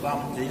till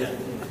framtiden.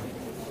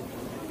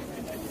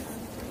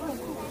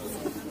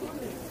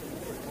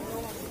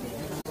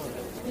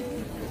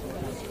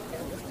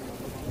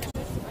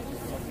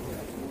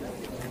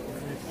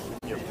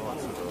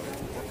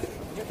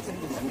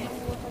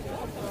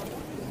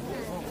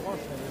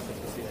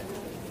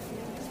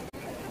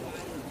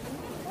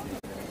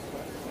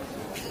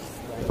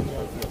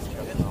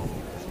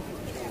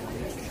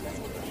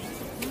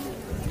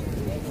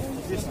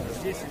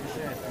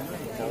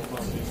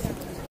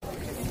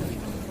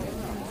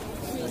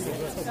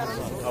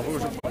 А вы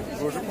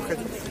уже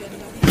походите?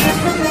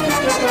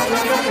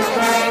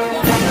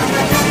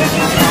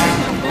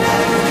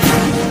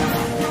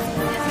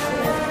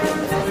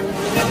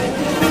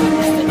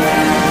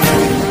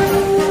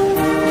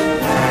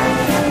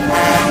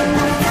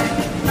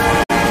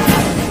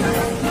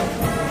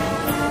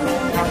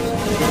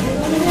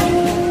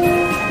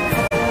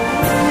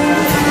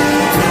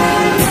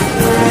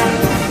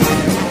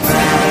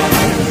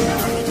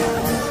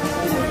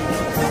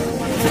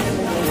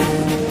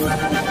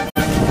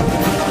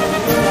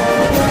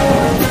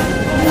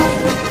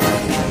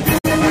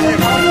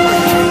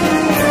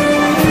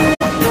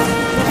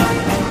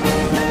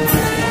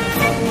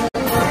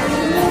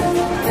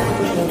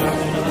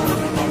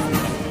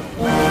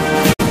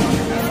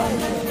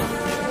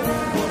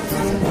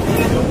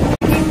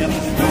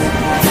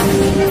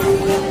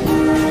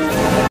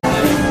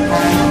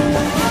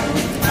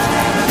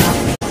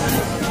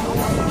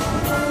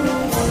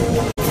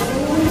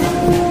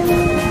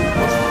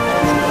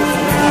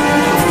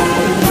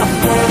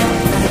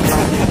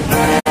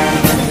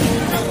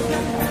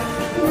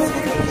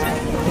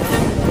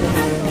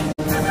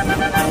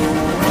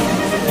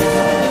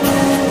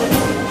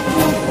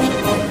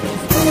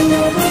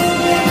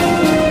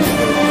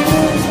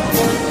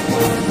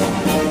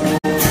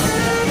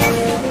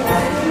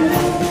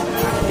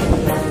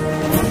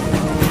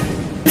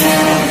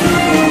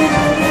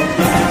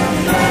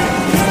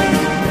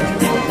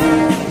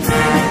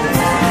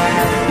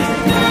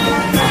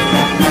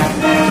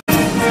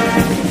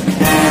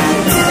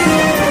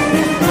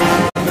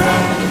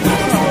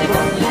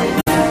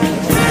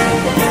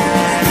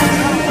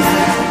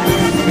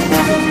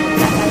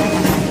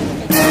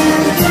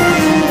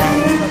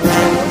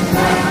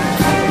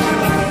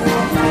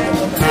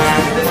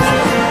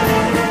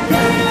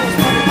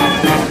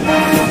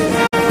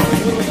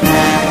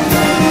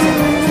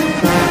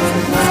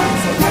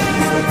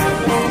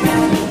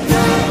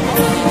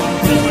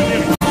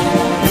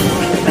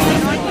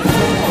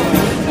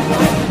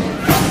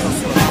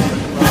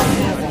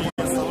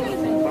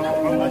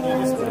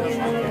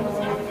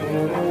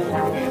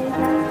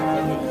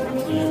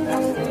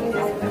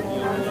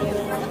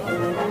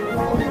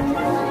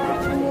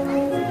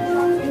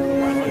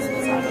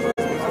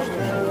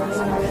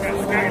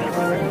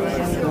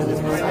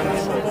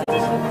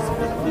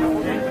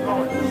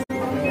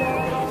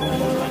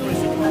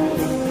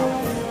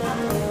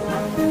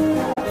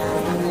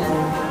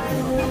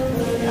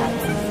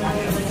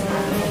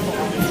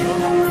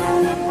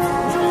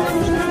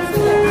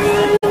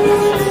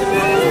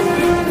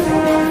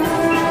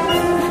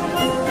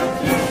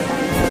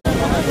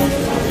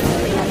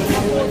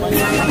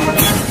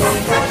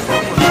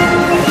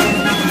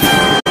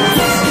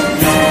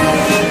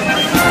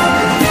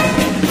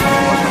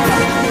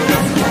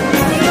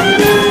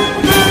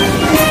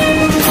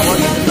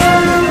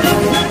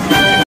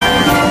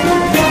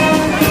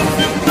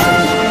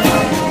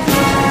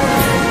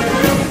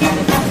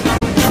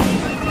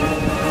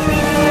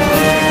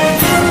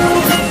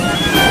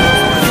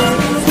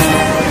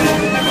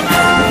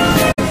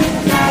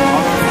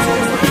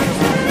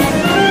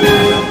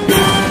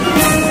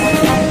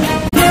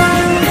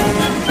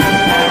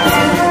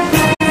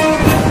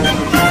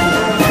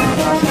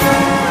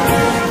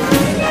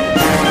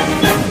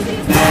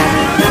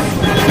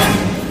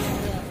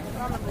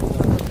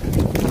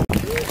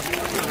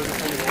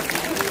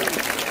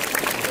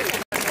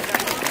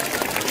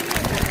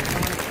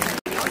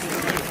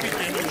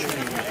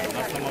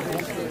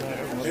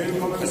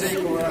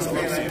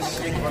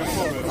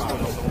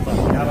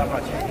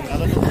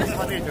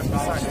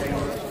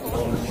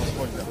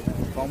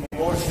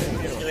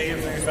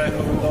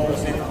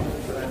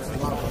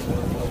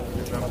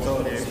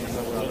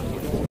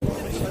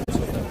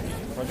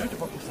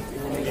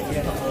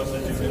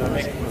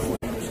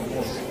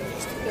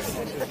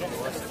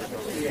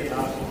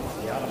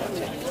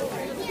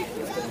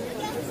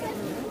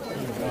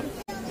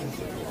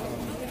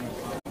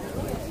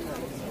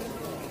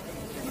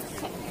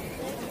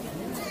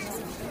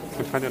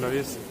 Find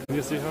Eloise. Can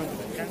you see her?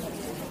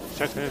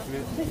 Check her with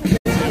me.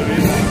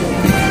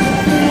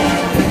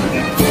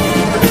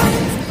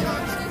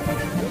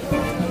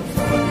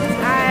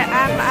 I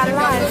am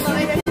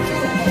alive.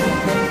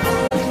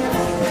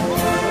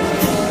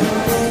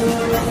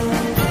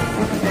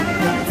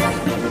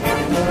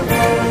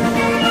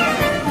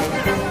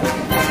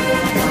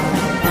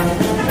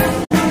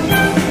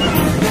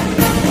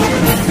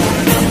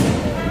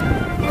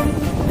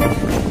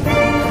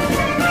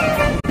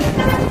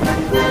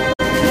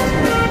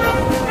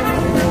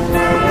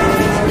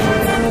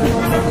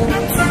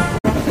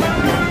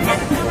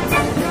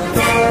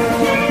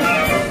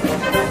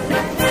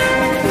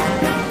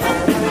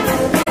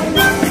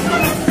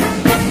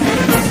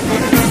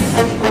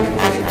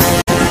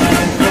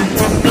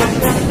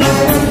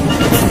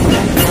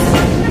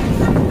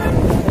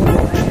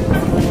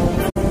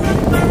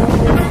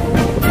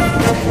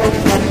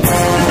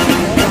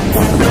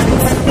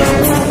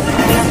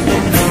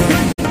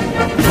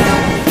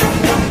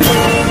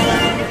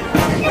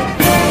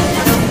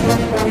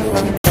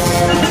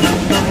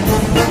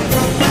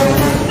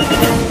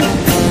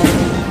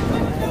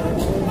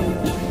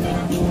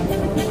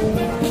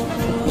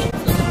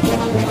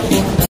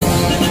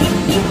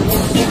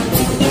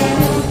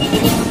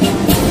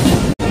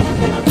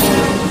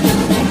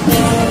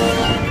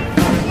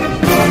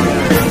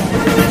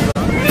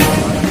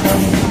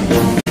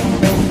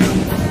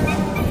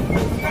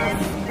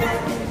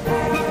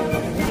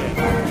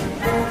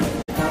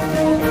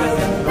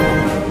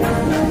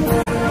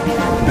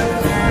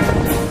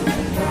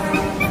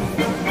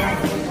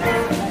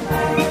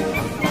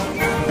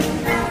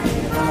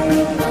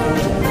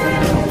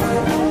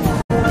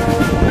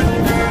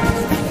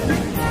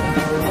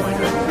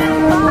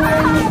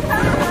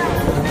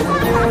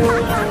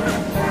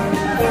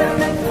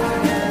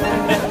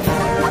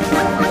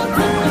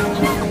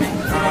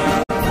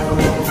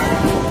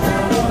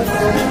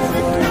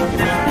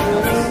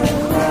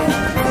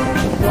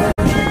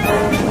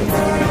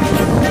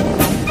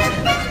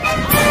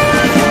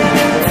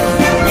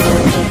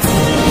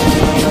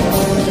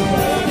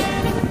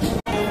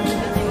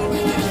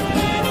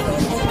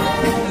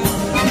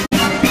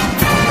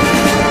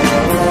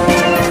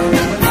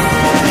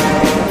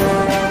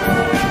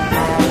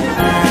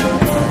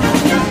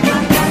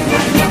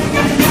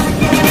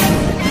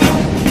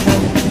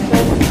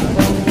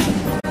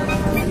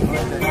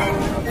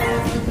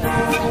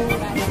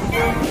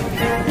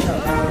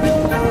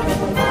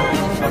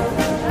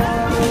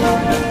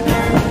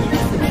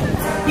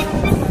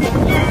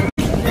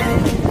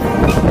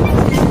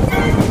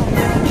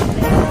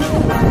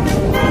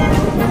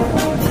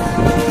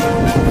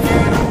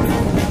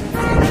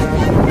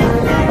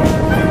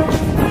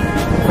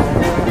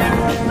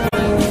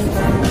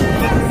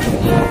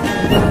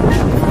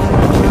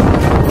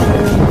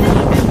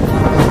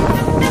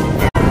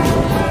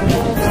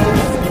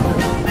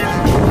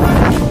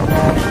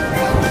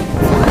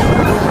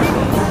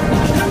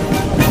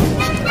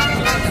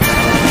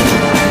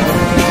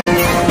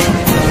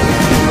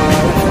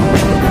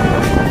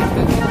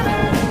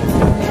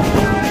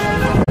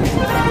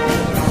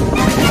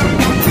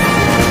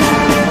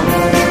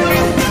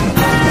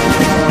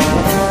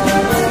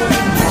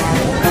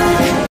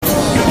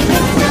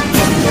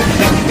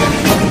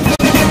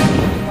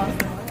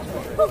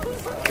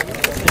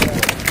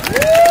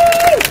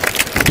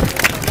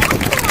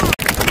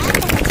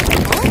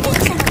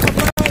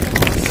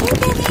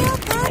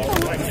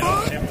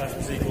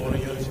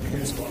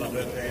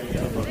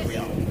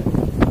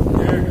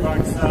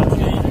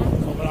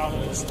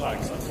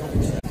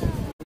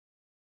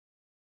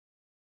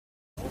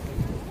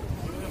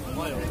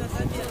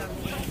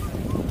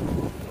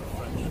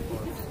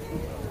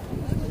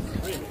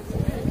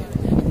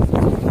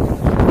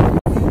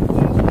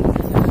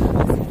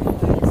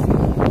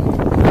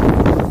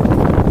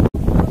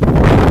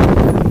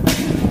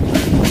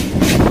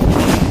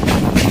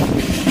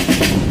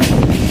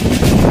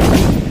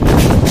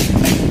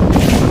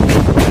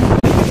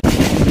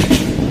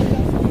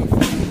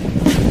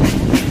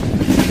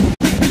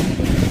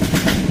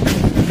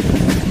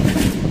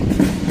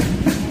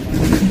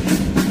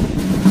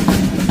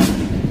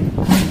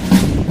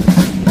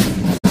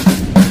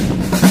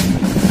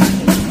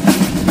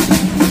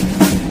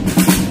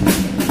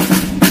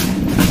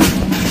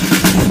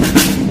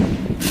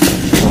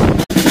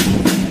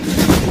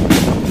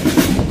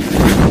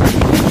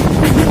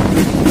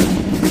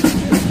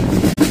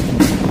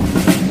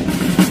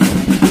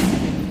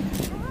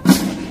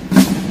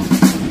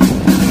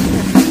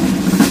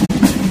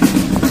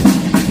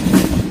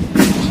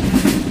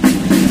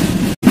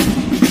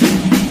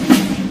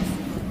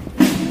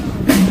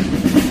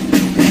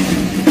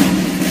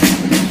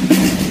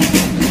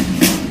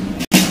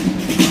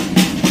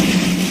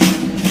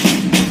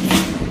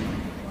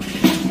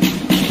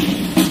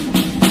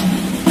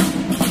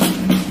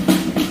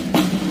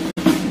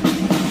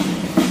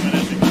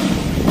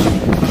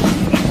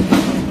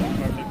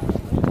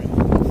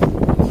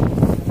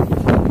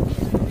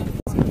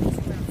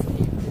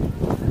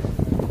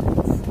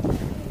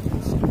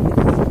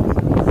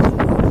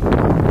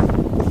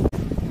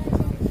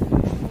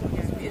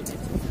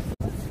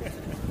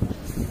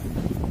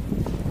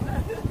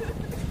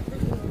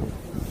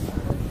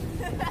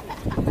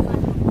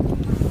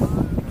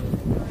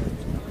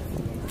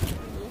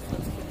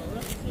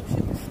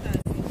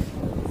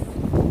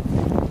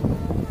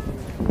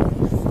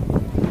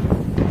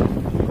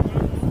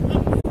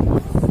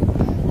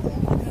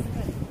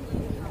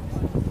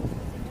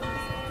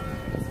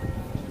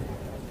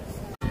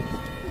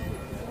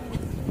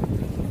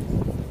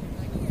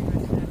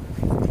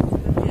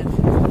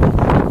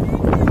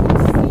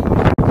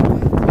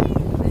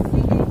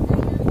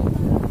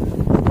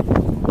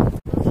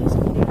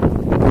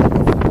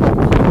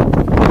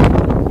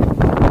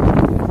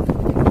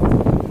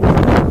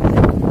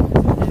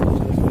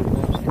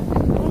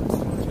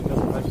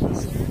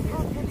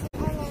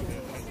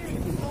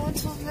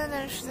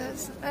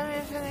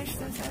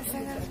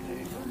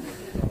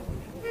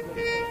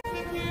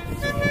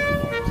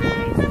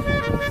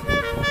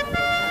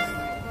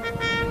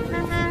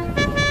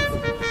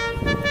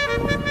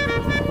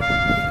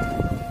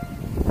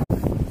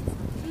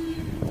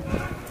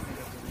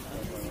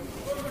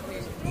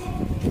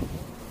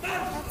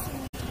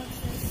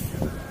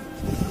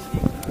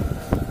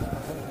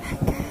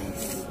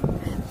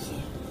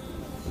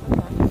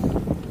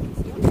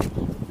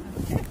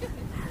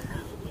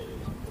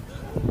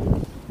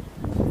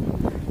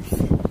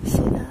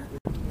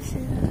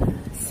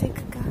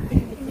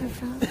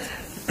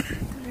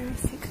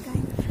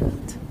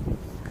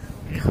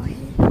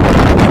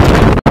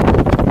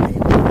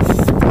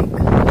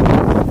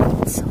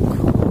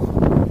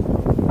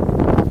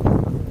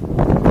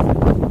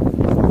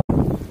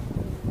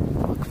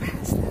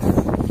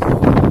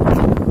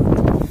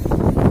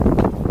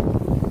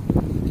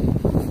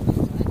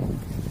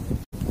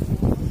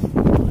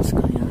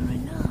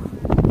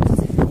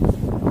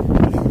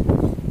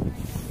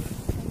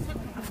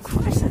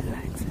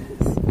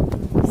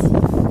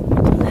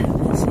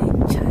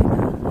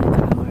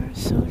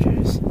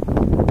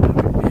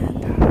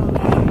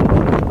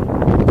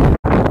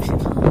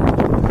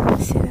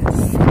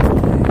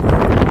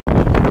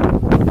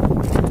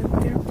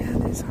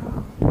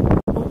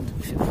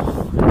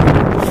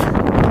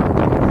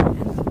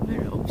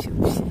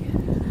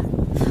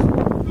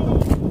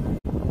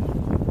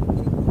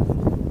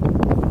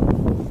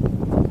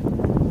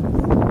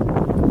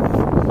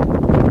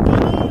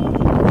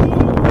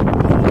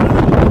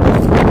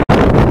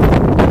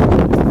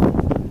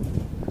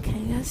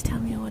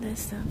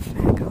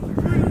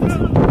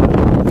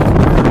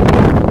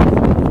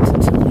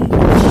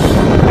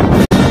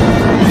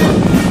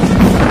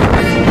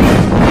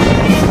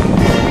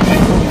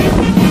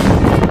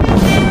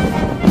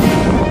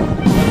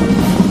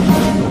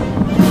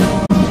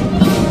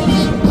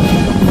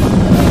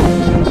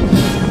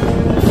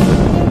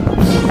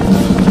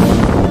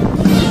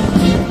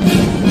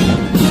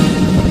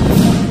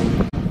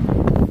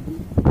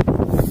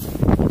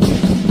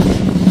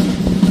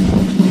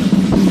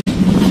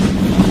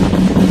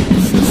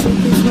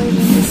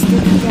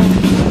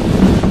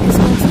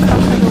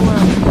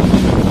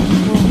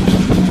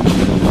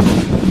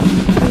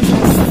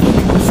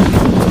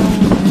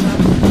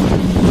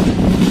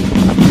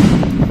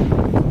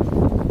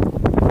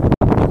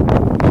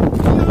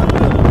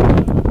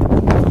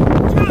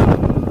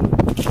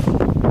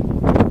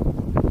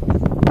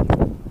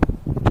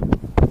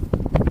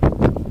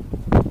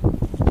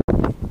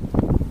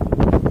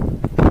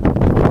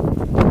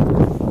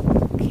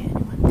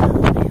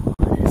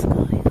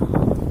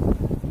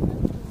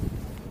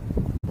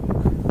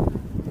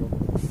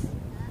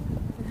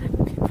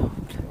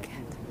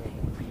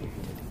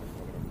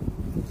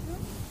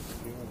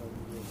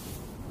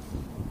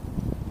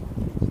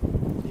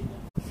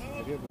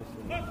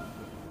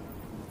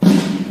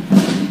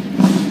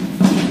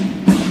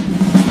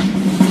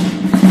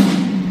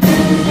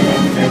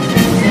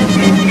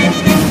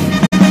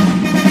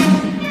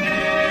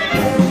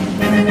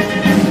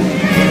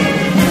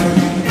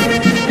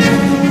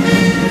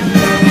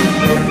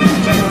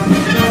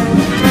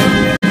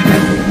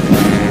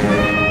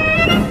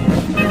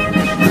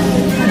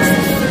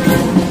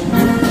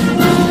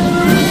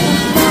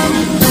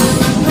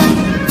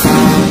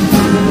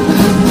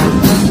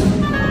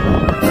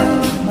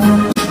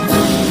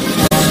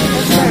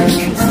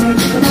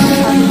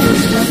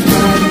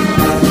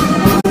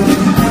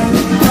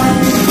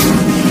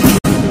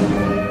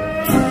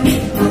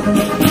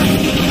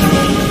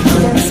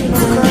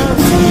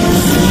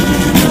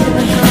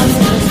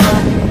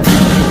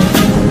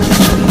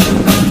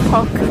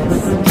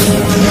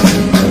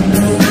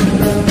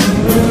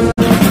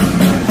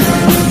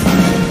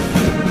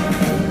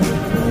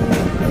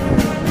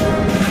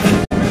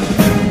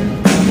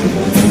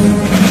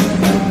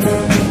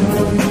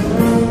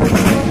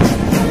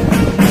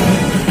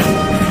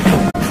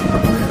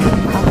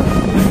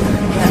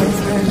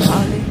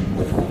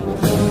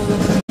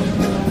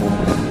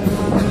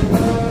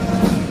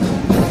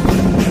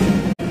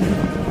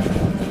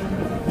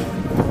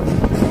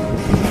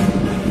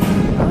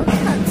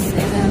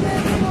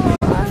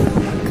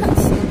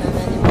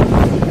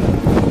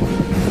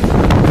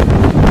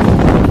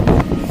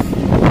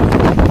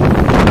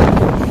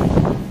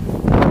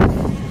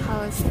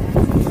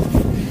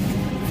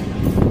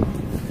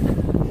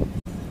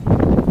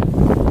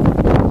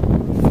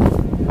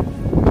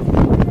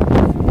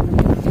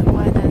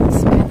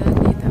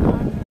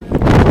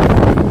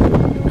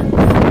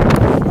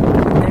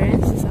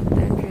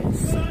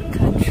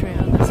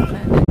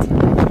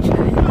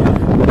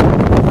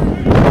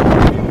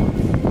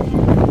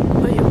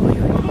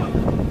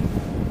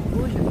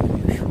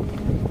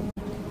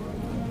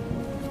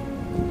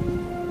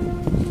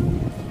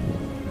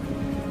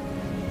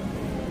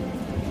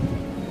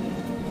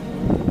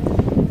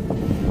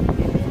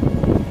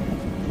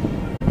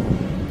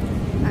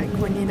 Like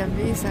we need a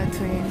visa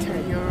to enter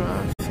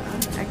Europe.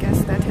 I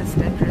guess that is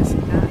dangerous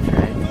enough,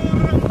 right?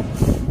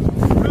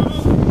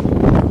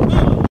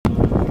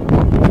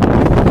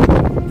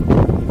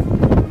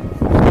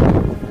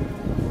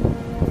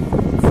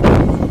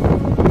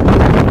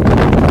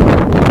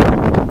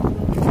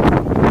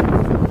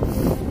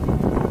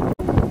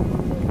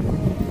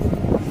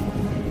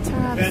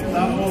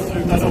 Detta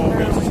avslutar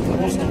dagens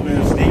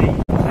postomröstning.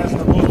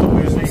 Nästa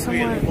postomröstning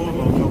sker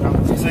imorgon klockan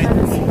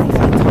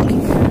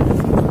 13:15.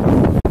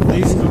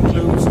 This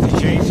concludes the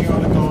changing of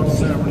the guard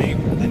ceremony.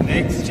 The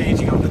next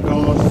changing of the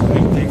guards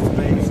will take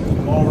place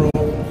tomorrow,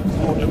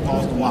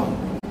 1:15.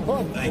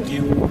 Thank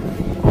you.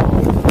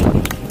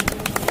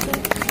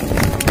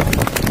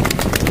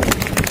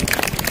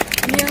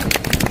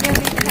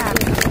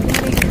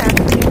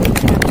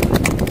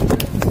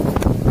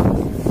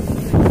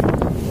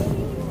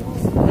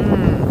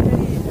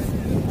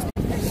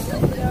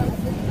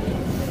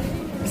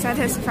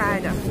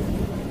 Satisfied.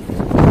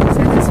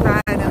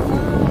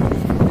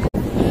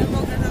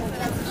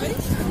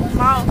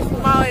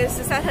 Mao is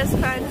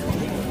satisfied.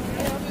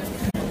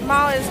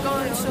 Mao is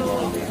going to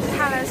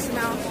palace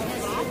now.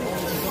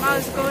 Mao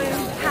is going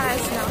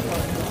palace now.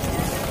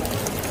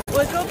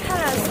 We go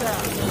palace.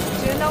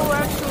 Do you know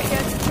where to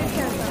get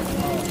ticket?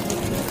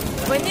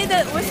 We need a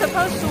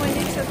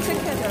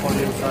ticket. On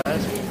the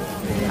inside.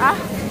 Ah?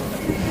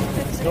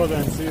 Go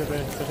there and see the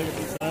ticket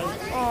inside.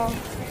 Oh.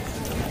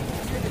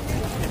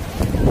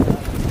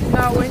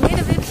 No, we need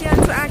a VPN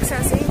to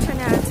access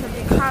internet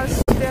because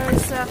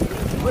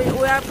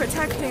we are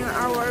protecting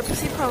our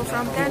people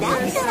from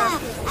dangerous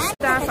stuff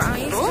on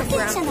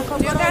Instagram.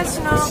 Do you guys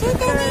know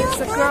there is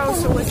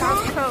girls without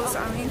clothes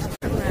on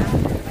Instagram?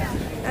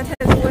 That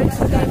is way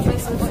too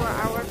dangerous for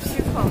our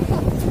people.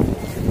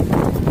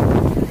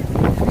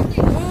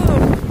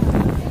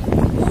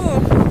 Ooh.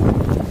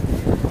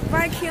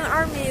 Viking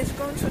army is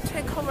going to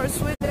take over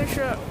Swedish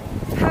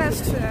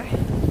palace today.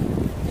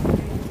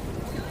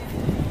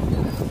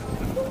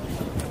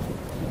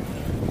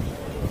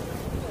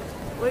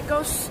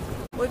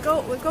 We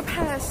go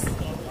palace.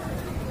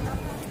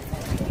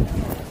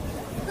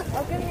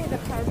 Oh, give me the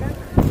card back.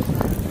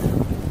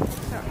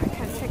 So I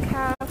can take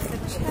out the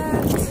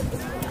chat.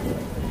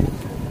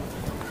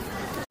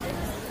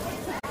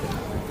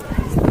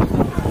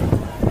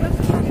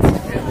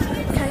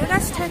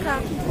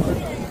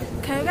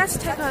 Can you guys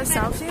take a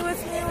selfie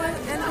with me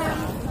and him?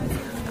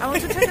 I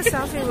want to take a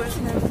selfie with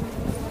him.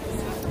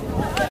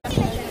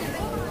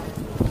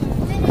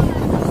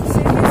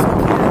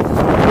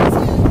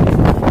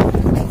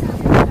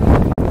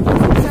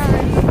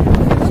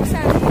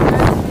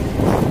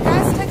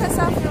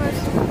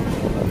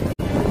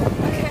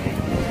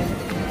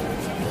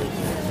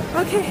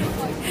 Okay.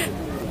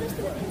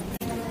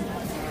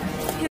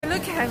 He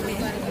look at me.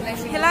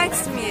 He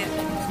likes me.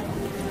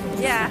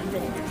 Yeah.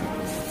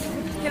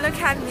 He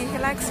look at me. He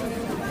likes me.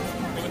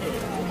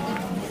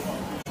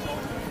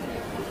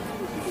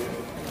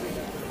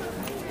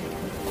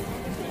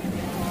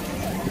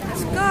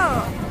 Let's go.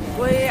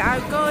 We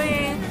are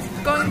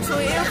going to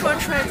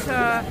infiltrate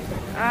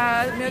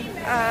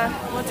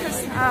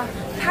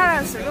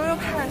palace, royal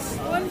palace.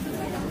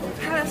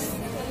 Palace.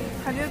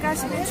 Have you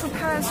guys been to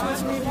palace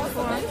with me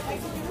before?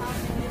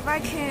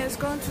 Viking is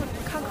going to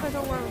conquer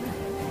the world.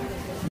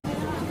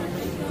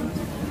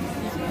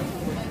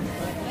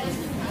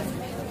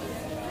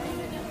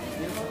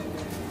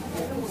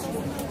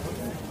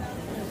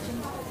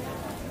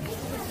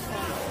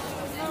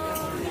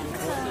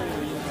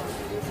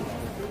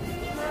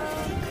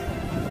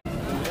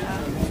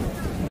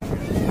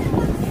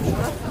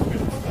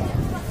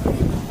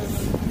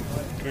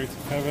 Great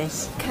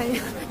Paris. Can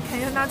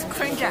you not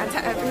cringe at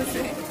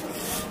everything?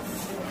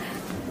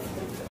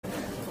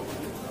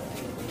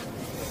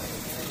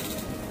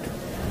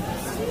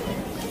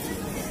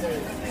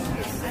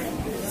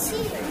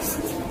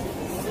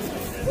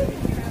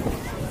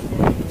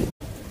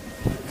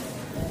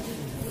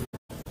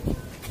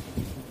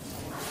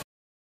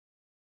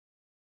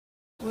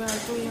 We are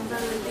doing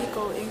very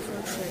legal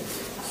infiltrate,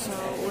 so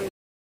we.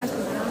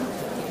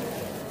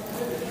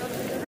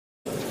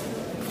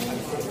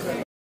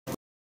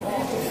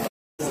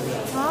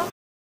 Huh?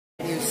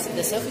 Use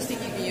the selfie stick,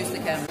 you can use the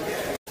camera.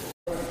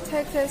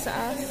 Take this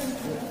as.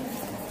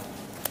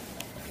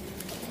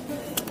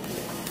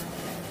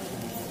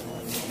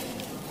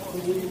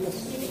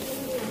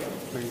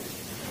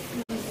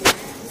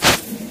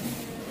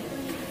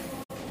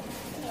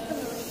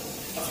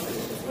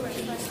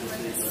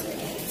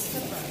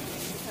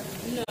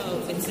 No,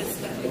 it says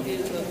that we do.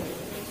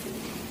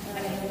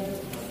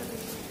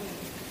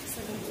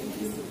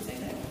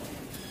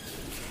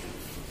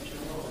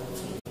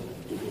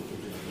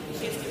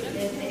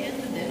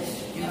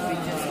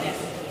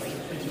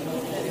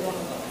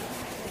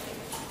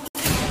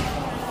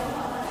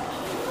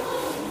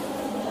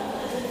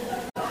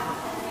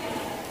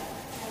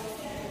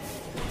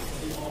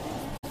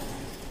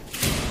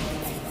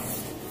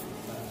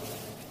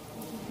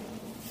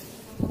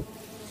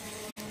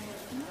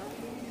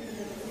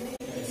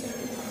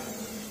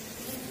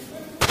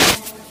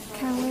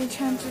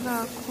 change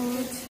the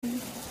quality.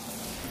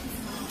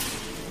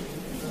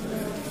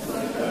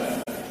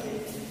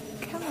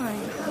 Camera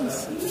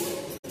enhanced.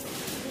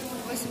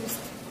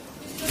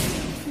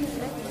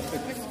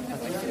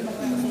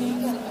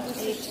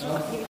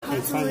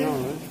 It's fine now,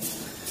 right?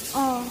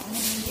 Oh,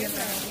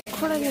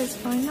 quality is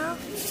fine now.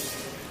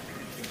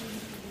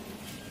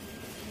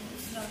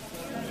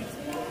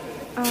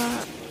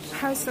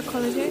 How's the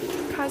quality?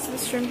 How's the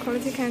stream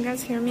quality? Can you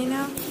guys hear me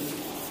now?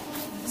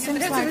 Seems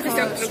like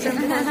stream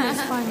quality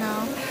is fine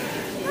now.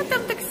 Ну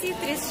там такси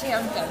 3 с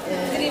чем-то.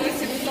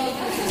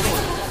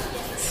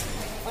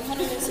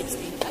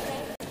 160.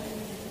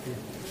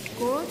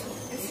 Good.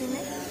 You see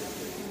me?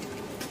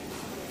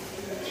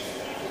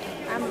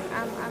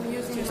 I'm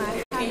using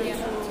my hand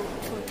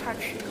to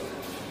touch you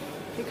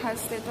because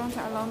they don't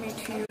allow me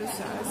to use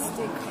a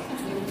stick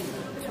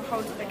to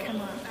hold the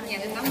camera.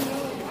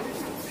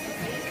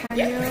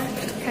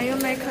 Can you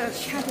make a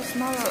chat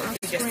smaller on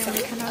screen?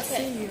 We cannot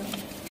see you.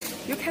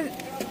 You can.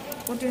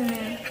 What do you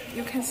mean?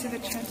 You can see the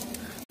chat.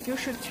 You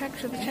should check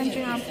the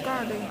changing of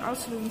guard in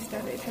Oslo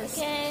instead. It is.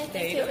 Okay,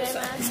 there you go. It's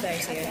very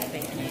here.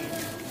 Thank you.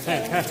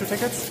 Hey, can I have 2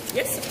 tickets?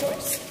 Yes, of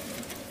course.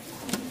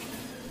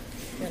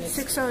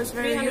 60 is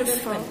very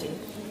useful.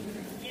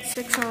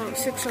 60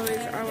 is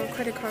our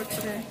credit card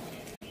today.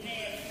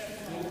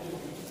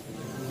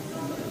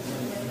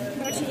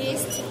 Короче,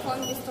 есть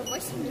комби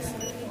 180.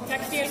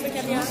 Так, теперь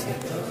хотя бы.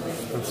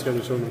 I'm scared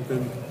to show my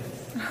pin.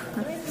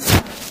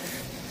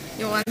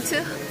 You want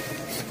to?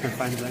 Can't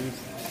find things.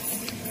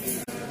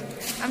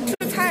 I'm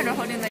too tired of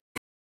holding the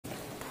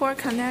poor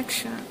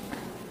connection.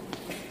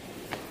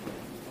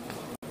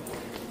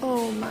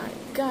 Oh my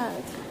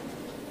god.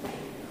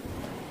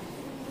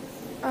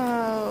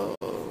 Oh.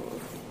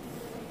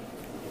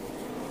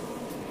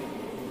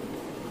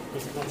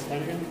 Is it not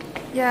fine again?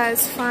 Yeah,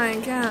 it's fine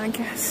again, I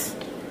guess.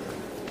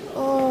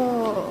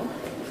 Oh.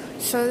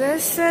 So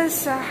this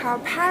is how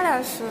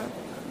palace.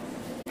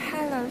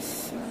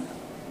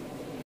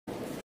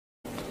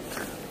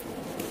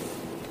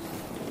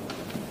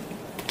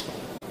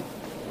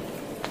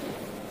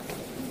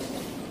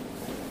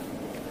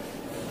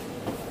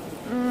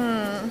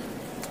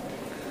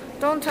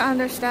 Don't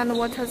understand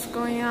what is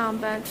going on,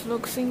 but it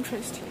looks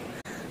interesting.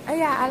 Oh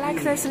yeah, I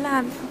like this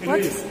lamp.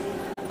 What?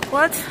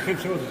 What? I can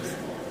show this.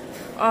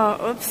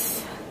 Oh,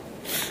 oops.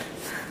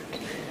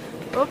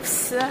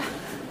 Oops.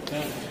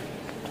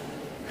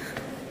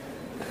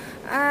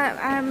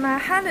 My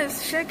hand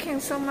is shaking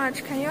so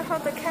much. Can you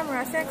hold the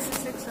camera? Thanks,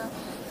 Sixo.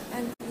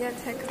 And yeah,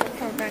 take the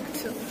power bank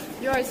too.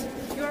 Your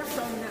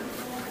phone now.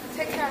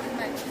 Take care of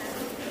my chat.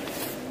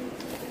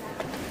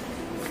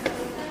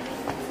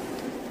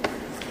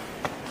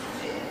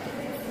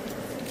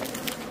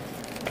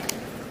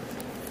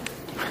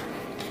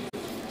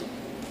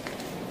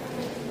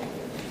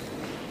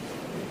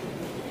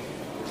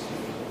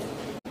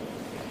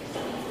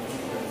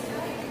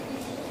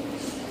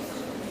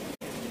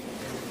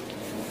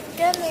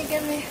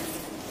 Give me.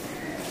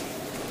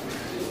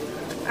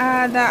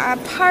 The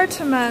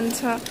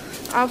apartment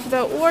of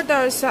the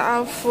orders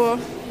of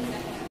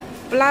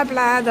blah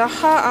blah, the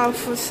Hall of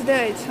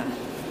State.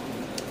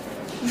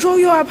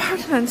 Royal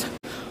apartment.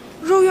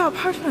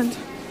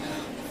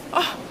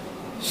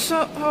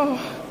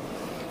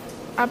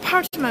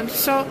 Apartment.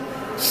 So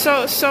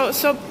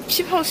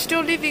people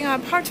still live in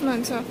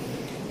apartment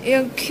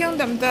in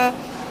Kingdom. The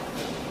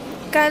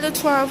guide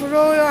tour of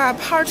royal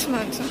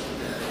apartment.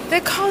 They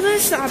call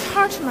this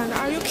apartment.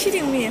 Are you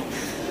kidding me?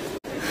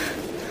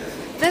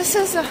 This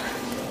is a...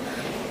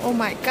 Oh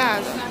my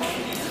god.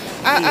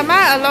 Am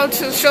I allowed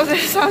to show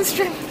this on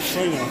stream?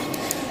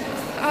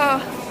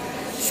 Oh,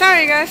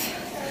 sorry guys.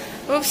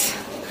 Oops.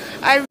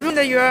 I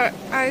ruined your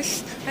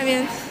eyes. I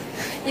mean,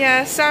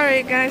 yeah,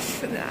 sorry guys.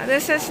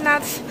 This is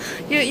not...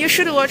 You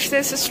should watch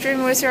this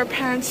stream with your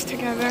parents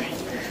together.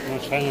 No,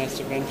 China has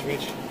to rent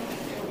rich.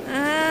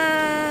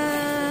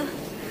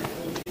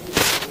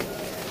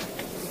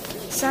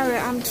 Sorry,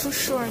 I'm too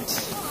short,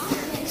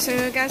 so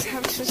you guys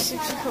have to see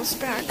people's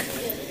back.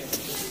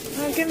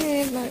 Give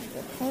me my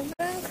power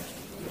bank.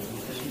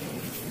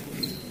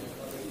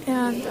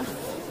 And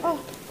oh,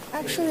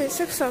 actually,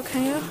 Sixo,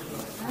 can you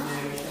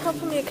help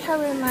me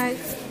carry my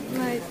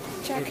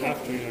jacket?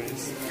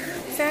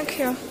 Thank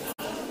you.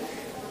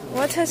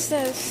 What is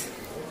this?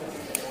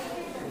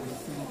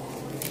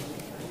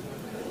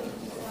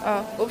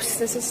 Oh, oops,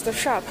 this is the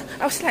shop.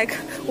 I was like,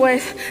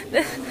 wait,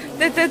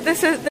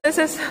 this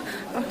is,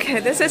 okay,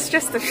 this is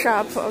just the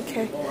shop,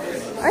 okay.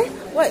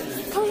 Wait,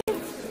 come here.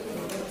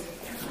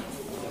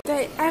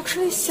 They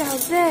actually sell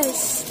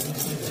this.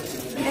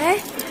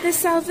 They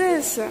sell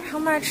this. How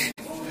much?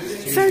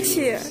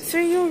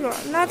 3 euro.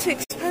 Not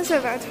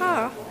expensive at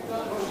all.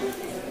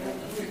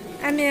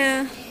 I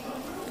mean,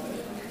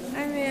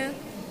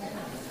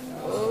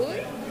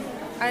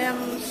 I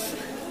am...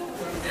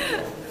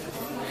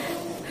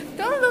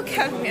 Don't look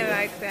at me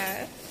like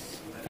that.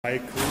 I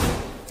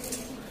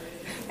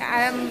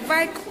am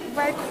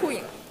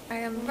Viking. I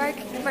am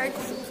Viking.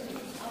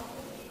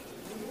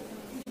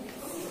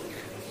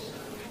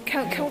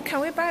 Can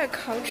we buy a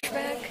couch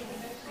back?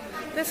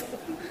 This,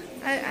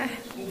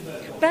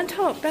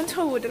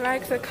 Bento would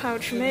like the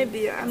couch,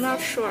 maybe, I'm not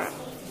sure.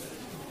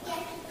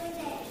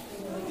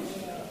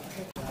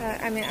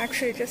 I mean,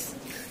 actually, just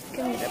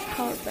give me the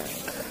power bank.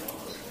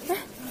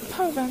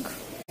 Power bank.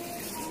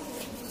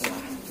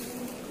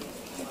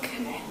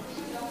 Okay.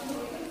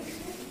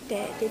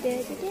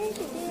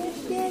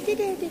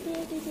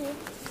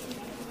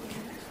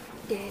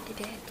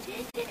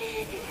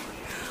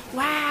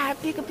 Wow,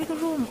 big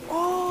room.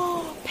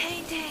 Oh,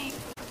 painting,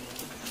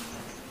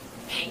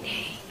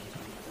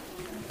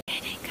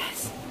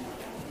 guys.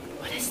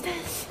 What is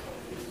this?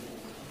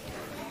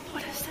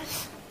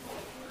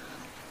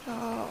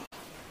 Oh,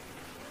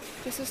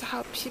 this is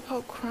how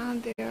people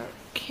crown their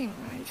king,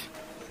 right?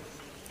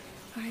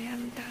 I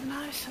am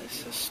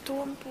Dionysus, the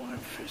stormborn,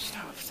 first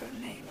of the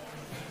name.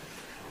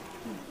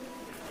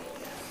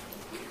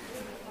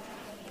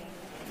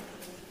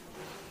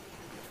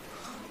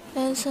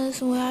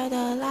 Instance where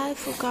the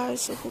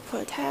lifeguards who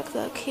protect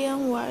the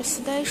king were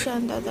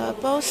stationed, the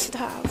boat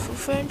staff,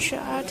 French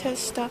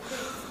artist,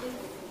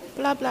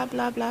 blah blah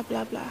blah blah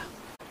blah blah,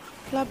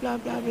 blah blah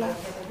blah blah.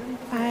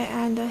 I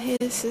and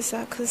his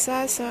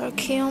successor,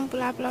 king,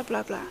 blah blah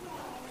blah blah.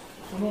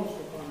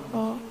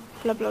 Oh,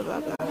 blah blah blah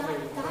blah.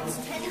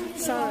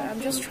 Sorry,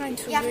 I'm just trying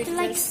to read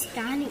this.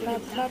 Blah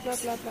blah blah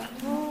blah blah.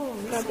 Oh,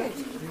 blah blah.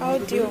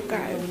 Audio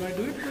guide.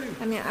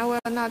 I mean, I will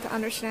not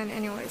understand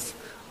anyways.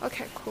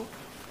 Okay, cool.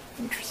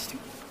 Interesting.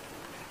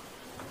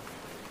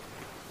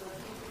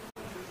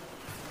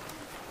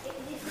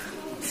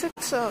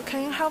 So,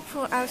 can you help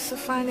us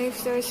find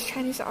if there is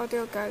Chinese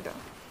audio guide?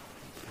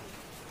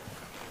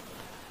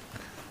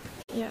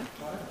 Yeah.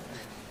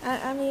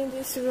 I mean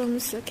these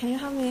rooms. Can you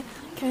help me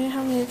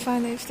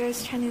find if there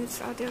is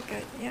Chinese audio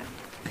guide? Yeah.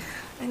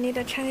 I need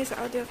a Chinese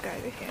audio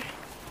guide here.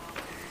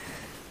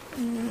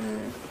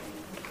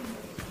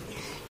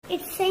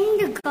 It's saying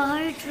the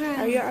garden.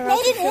 Are you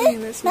allowed to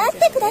film this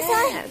video?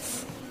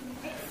 Yes.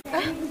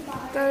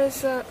 There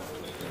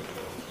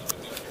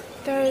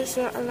is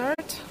a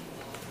alert,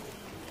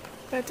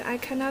 but I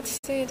cannot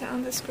see it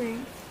on the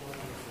screen.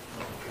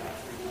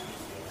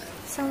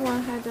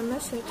 Someone had a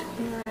message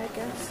here, I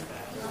guess.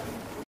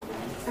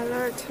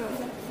 Alert.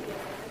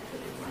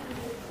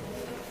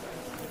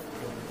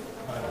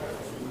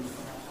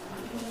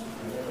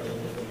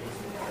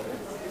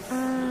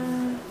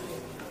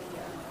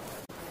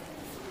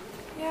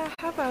 Yeah,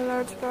 I have a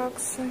alert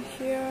box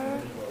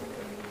here.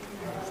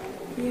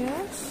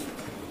 Yes.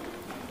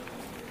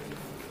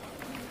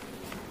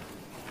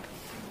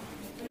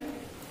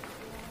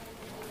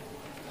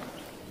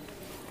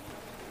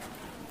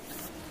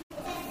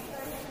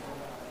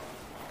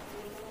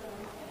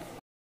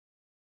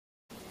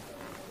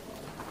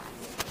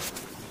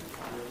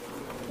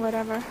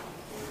 Whatever.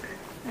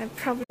 I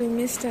probably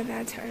missed that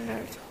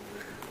alert.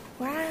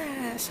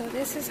 Wow, so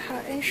this is how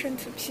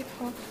ancient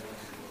people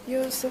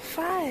use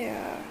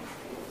fire.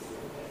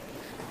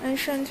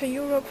 Ancient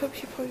Europe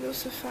people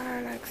use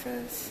fire like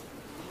this.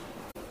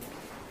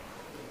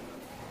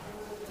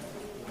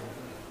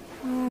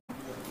 Oh,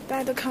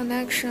 bad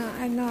connection,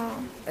 I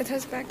know. It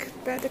is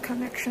bad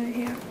connection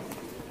here.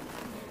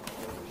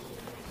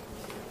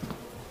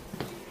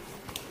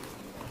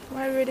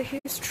 Why read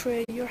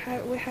history? We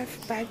have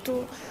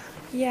Baidu.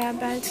 Yeah,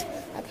 but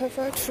I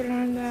prefer to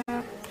learn the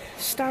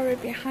story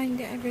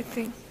behind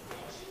everything.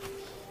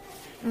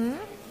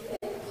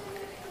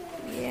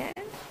 Yeah.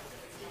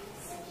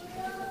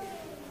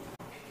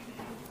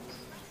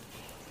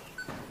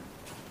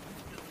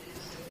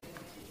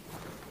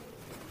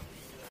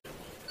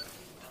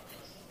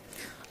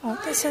 Oh,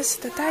 this is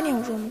the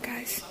dining room,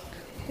 guys.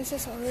 This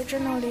is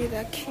originally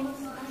the king.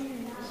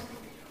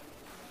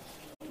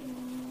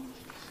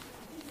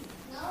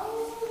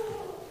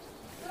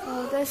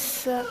 Oh,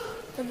 this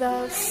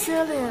the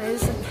ceiling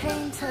is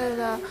painted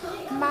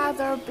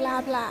Mother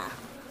blah blah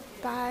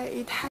by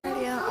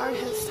Italian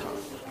artist.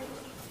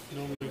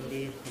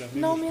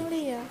 No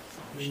Mingli.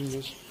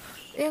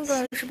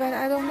 English, but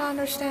I don't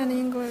understand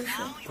English.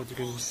 But you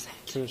can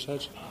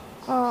search.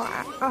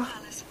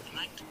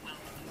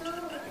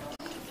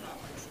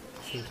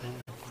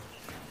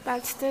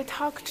 But they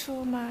talk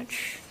too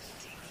much.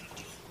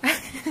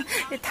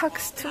 It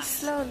talks too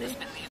slowly.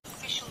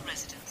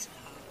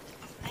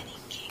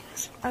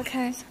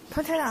 Okay,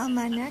 put it on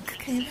my neck.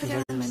 Can you put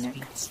it on my neck?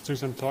 Do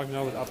some talk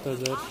now, but after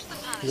that,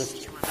 you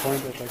just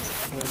point at like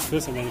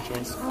this and then it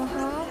shows.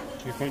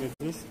 You point at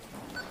this.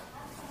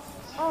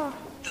 Oh.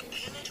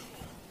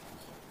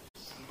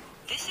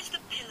 This is the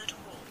pillared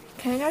wall.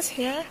 Can you guys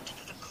hear?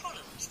 The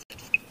columns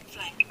that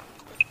flank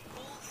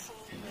all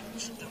four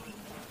walls of the room.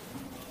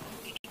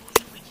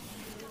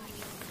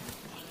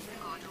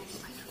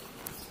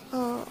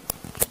 Oh,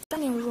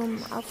 dining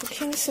room of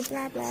King's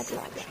blah blah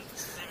blah blah.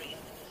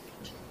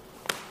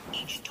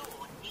 Each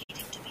door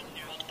needed to be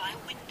mirrored by a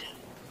window.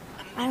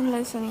 I'm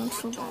listening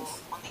to this.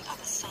 On the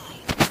other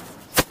side.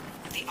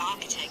 The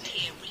architect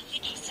here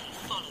religiously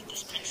followed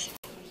this principle.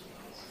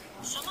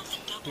 Some of the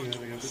double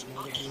doors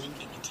are even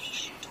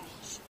imitation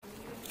doors.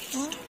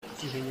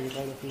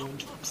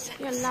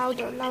 Yeah,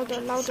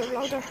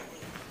 louder.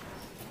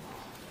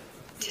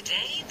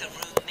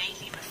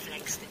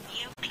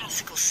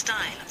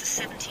 style of the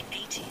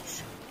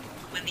 1780s,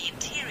 when the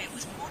interior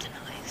was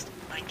modernized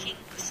by King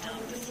Gustav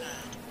III.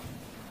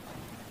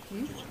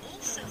 You will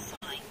also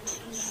find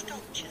two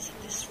sculptures in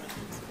this room.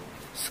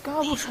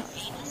 These are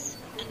Venus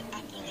and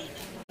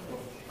Apollina,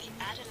 the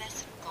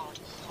adolescent god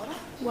Apollo.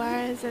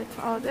 Where is it?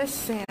 Oh, this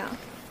thing.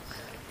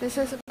 This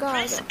is a god.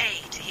 Press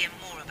A to hear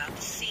more about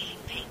the ceiling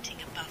painting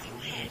above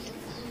your head.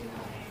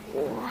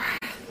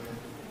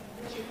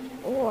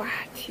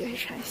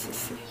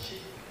 THICC.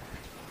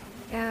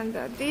 And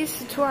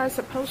these two are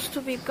supposed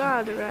to be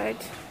God,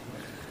 right?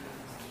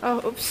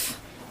 Oh, oops.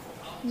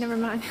 Never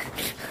mind.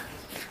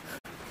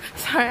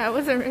 Sorry, I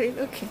wasn't really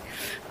looking.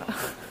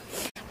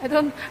 I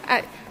don't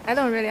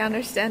really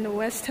understand the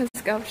Western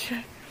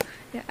sculpture.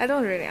 Yeah, I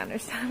don't really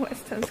understand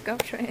Western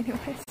sculpture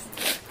anyways.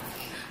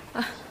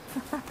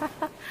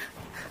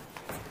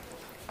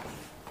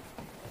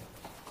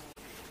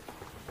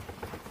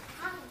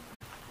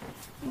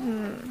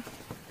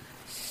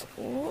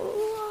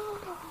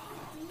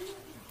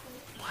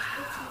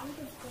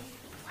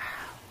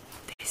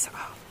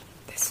 Wow.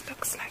 This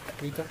looks like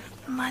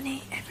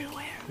money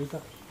everywhere.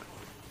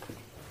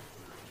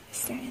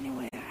 Is there any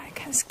way I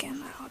can scan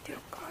my audio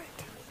card?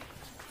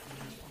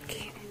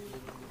 Okay.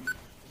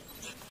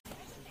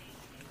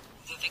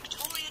 The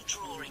Victoria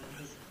Drawing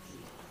Room.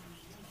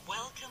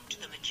 Welcome to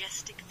the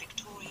majestic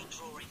Victoria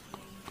Drawing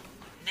Room,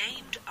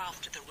 named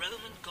after the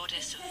Roman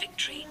goddess of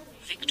victory,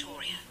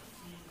 Victoria.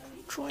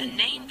 A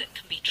name that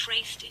can be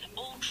traced in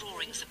all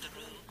drawings of the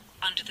room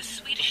under the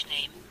Swedish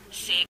name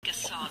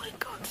Segersaalen,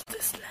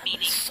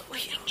 meaning so the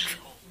victory huge.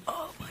 hall.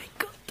 Oh my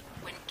god.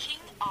 When King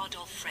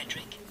Adolf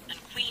Fredrik and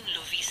Queen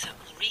Lovisa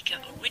Ulrika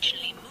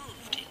originally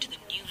moved into the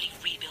newly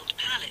rebuilt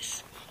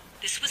palace,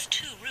 this was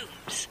two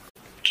rooms,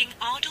 King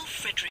Adolf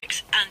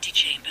Fredrik's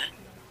antechamber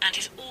and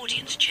his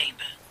audience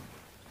chamber.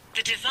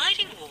 The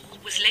dividing wall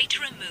was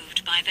later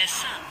removed by their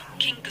son,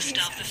 King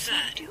Gustav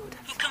III,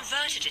 who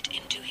converted it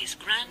into his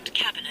Grand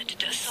Cabinet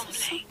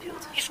d'Assemblée,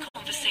 his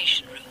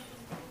conversation room.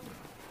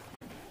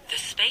 The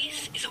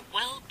space is a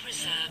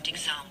well-preserved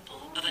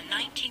example of a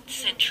 19th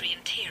century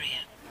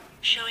interior,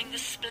 showing the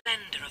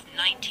splendor of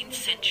 19th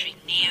century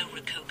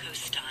neo-Rococo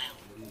style.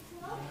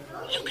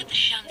 Look at the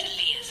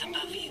chandeliers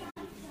above you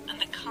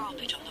and the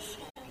carpet on the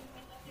floor.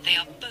 They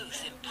are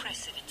both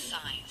impressive in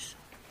size.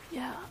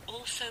 Yeah.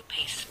 Also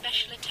pay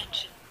special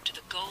attention to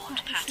the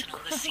gold pattern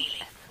on the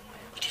ceiling.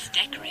 It is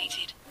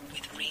decorated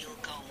with real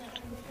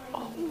gold.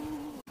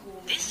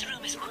 This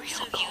room is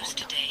also used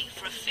today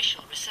for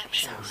official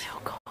receptions.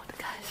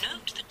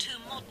 Note the two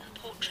modern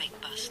portrait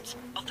busts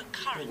of the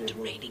current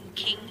reigning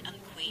King and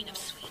Queen of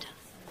Sweden.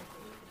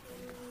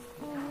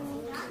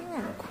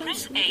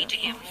 Press A to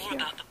hear more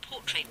about the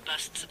portrait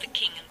busts of the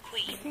King and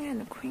Queen. King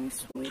and Queen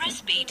Sweden.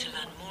 Press B to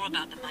learn more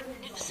about the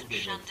magnificent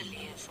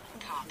chandeliers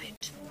and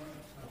carpet.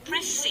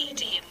 Press C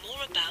to hear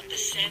more about the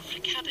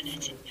Sèvres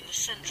cabinet in the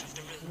center of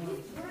the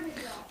room.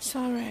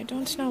 Sorry, I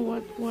don't know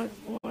what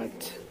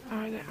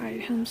are the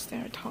items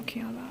they're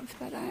talking about,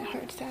 but I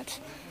heard that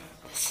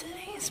the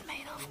ceiling is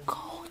made of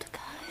gold,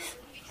 guys.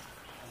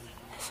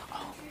 It's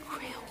all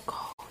real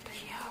gold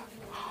here.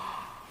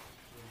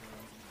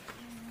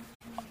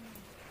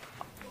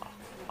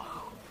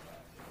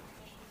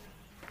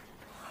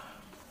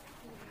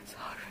 It's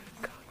all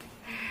real gold.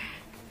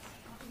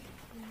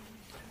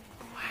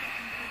 Wow.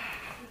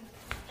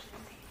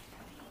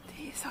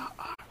 These are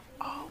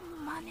all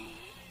money.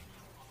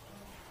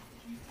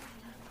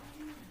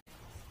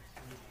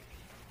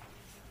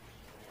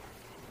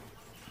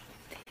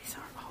 These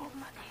are all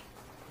money.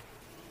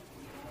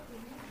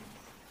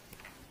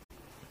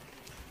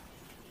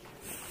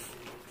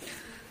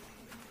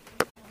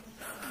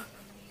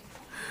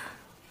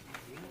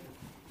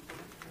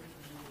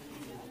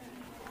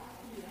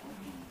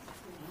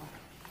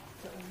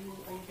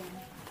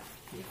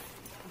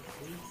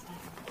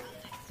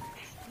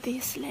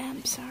 These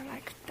lamps are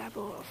like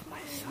double of my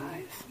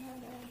size.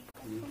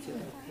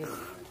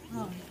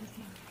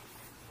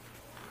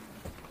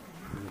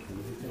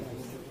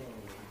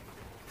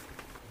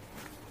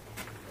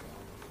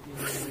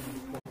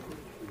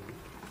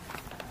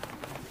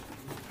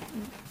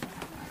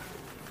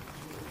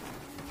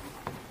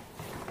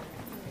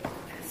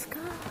 Let's go.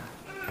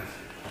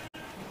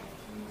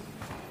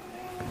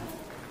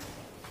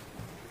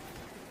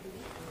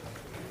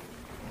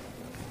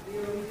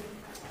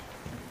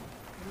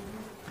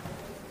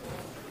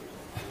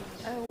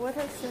 What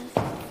is this?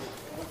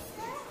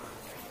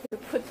 You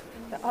put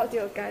the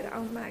audio guide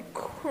on my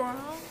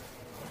crown?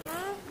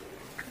 Huh?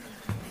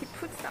 He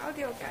puts the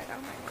audio guide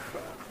on my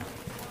crown.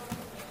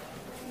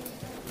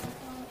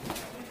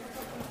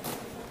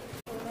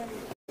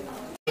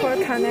 Poor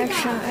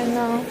connection, I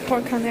know,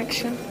 poor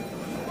connection.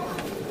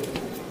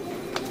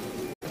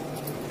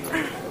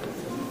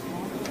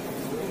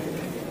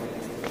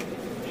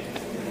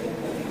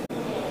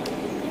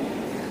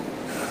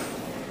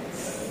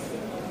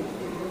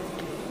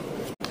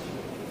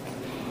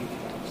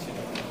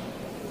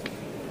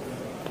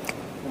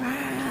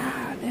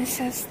 Wow, this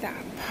is the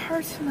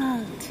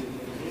apartment.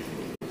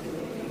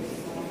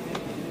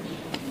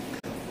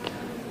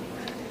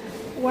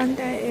 One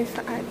day if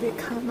I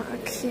become a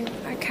king,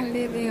 I can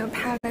live in a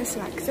palace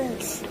like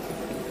this.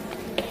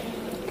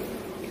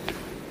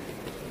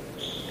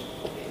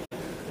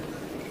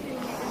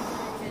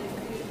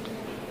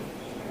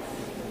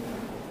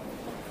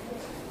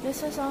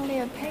 This is only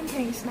a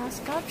painting, it's not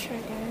sculpture,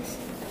 guys.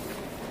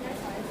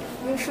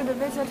 You should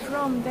visit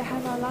Rome, they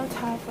have a lot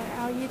of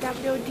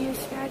LEWD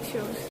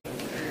statues.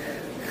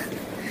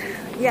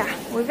 Yeah,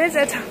 we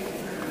visit.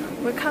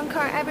 We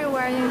conquer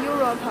everywhere in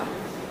Europe.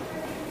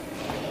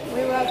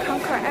 We will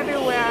conquer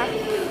everywhere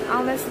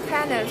on this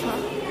planet.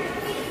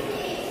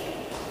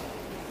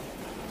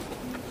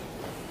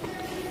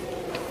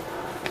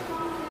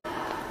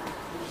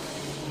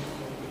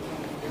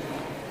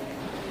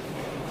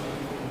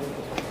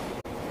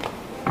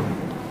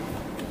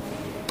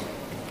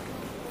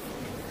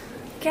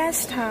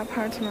 Guest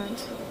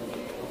apartment.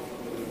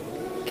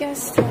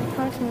 Guest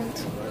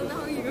apartment.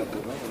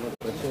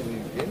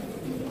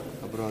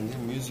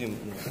 Museum.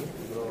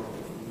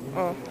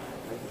 Oh,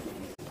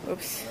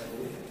 oops.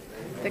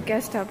 The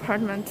guest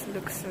apartment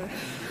looks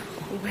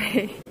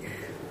way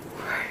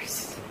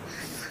worse.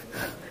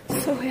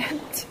 So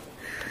empty.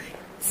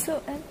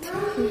 So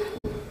empty.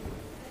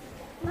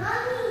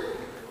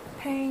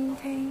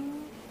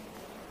 Painting.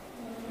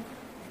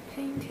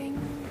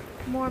 Painting.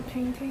 More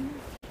painting.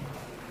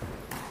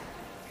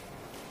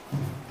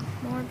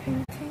 More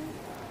painting.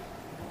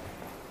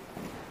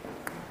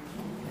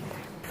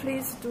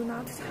 Please do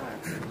not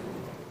touch.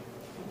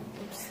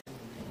 Oops.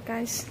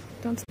 Guys,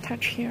 don't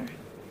touch here.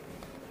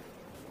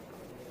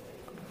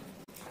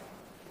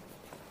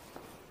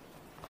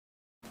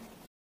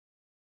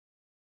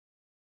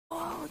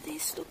 Oh,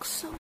 this looks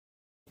so...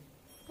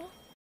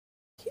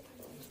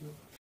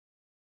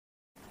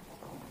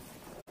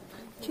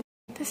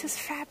 This is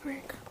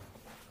fabric.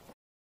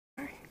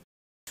 Sorry.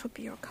 To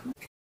be your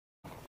comfort.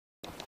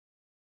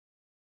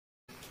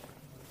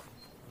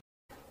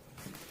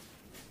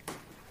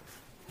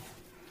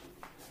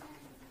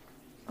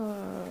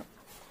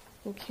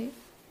 Okay.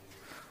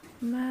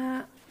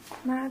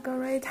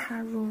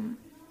 Margarita room.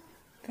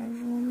 The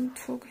room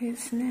took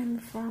its name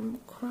from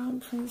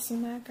Crown Prince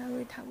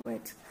Margarita.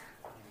 Wait,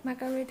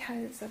 Margarita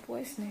is a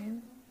boy's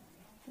name.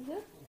 Is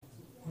it?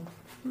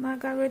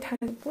 Margarita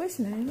is a boy's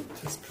name?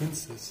 It's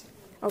princess.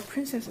 Oh,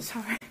 princess,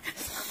 sorry.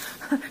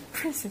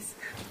 Princess.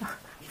 Oh,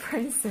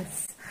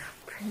 princess.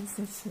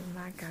 Princess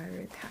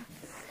Margarita.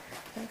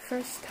 The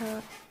first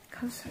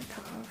concert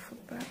of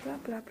blah blah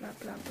blah blah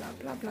blah blah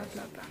blah blah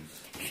blah blah.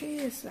 She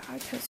is the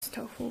artist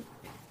who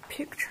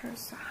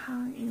pictures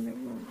hung in the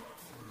room.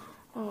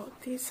 Oh,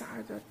 these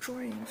are the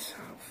drawings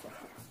of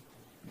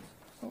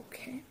her.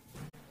 Okay.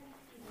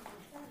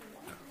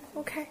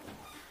 Okay.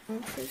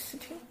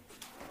 Electricity.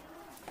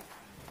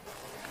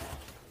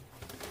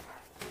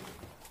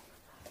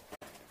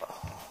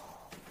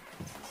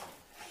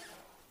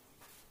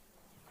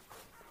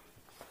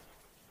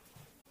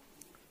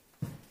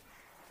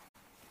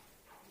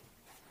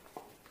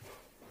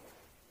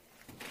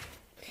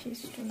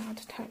 Please do not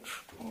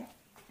touch. Oh,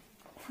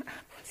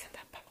 what's it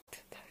about to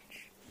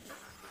touch?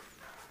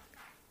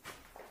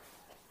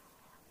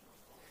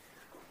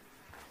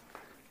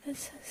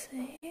 This is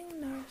the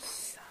inner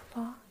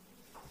salon.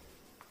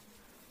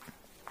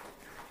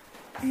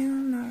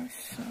 Inner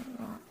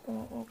salon.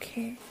 Oh,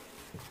 okay.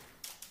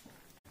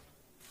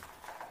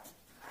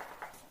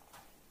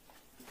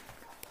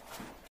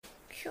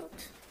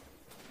 Cute.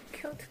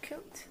 Cute,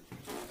 cute.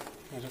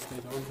 I just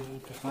lay down here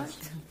and play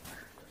Hearthstone.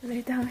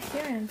 Lay down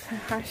here and play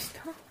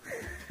Hearthstone.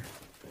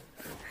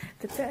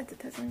 The bed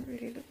doesn't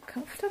really look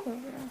comfortable.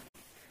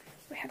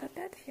 We have a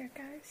bed here,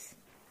 guys.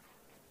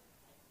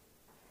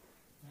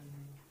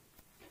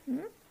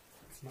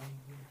 It's mine.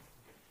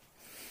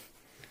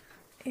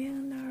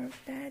 Inner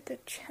bed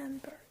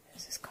chamber.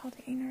 This is called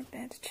the inner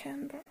bed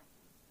chamber.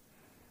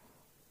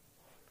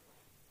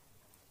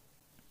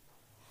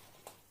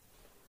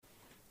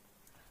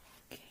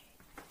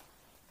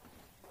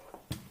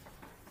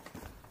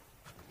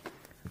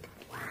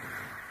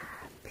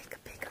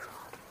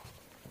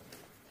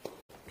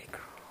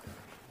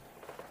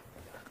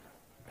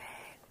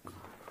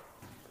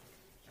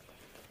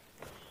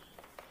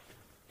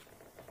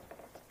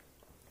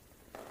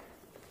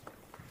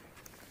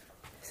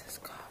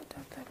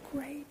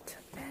 Great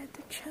bed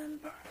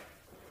chamber.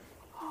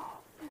 Oh,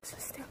 this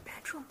is their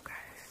bedroom,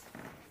 guys.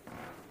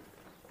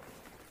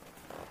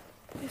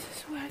 This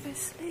is where they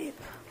sleep.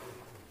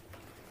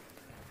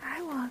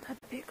 I want a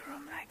big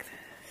room like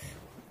this.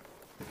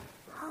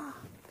 Huh.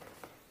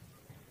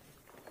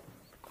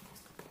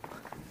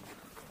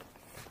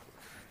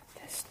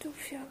 This do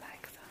feel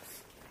like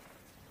this.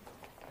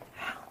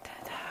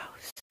 Haunted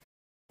house.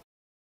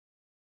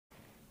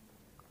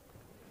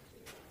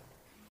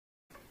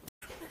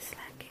 It's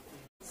like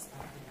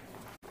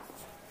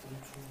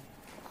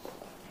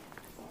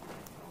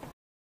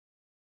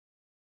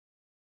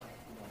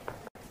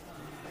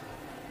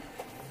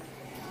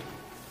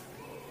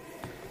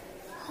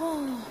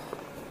oh,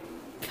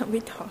 can we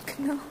talk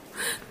now?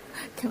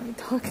 Can we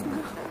talk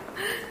now?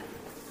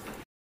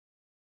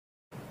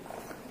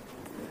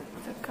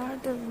 The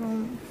garden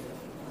room.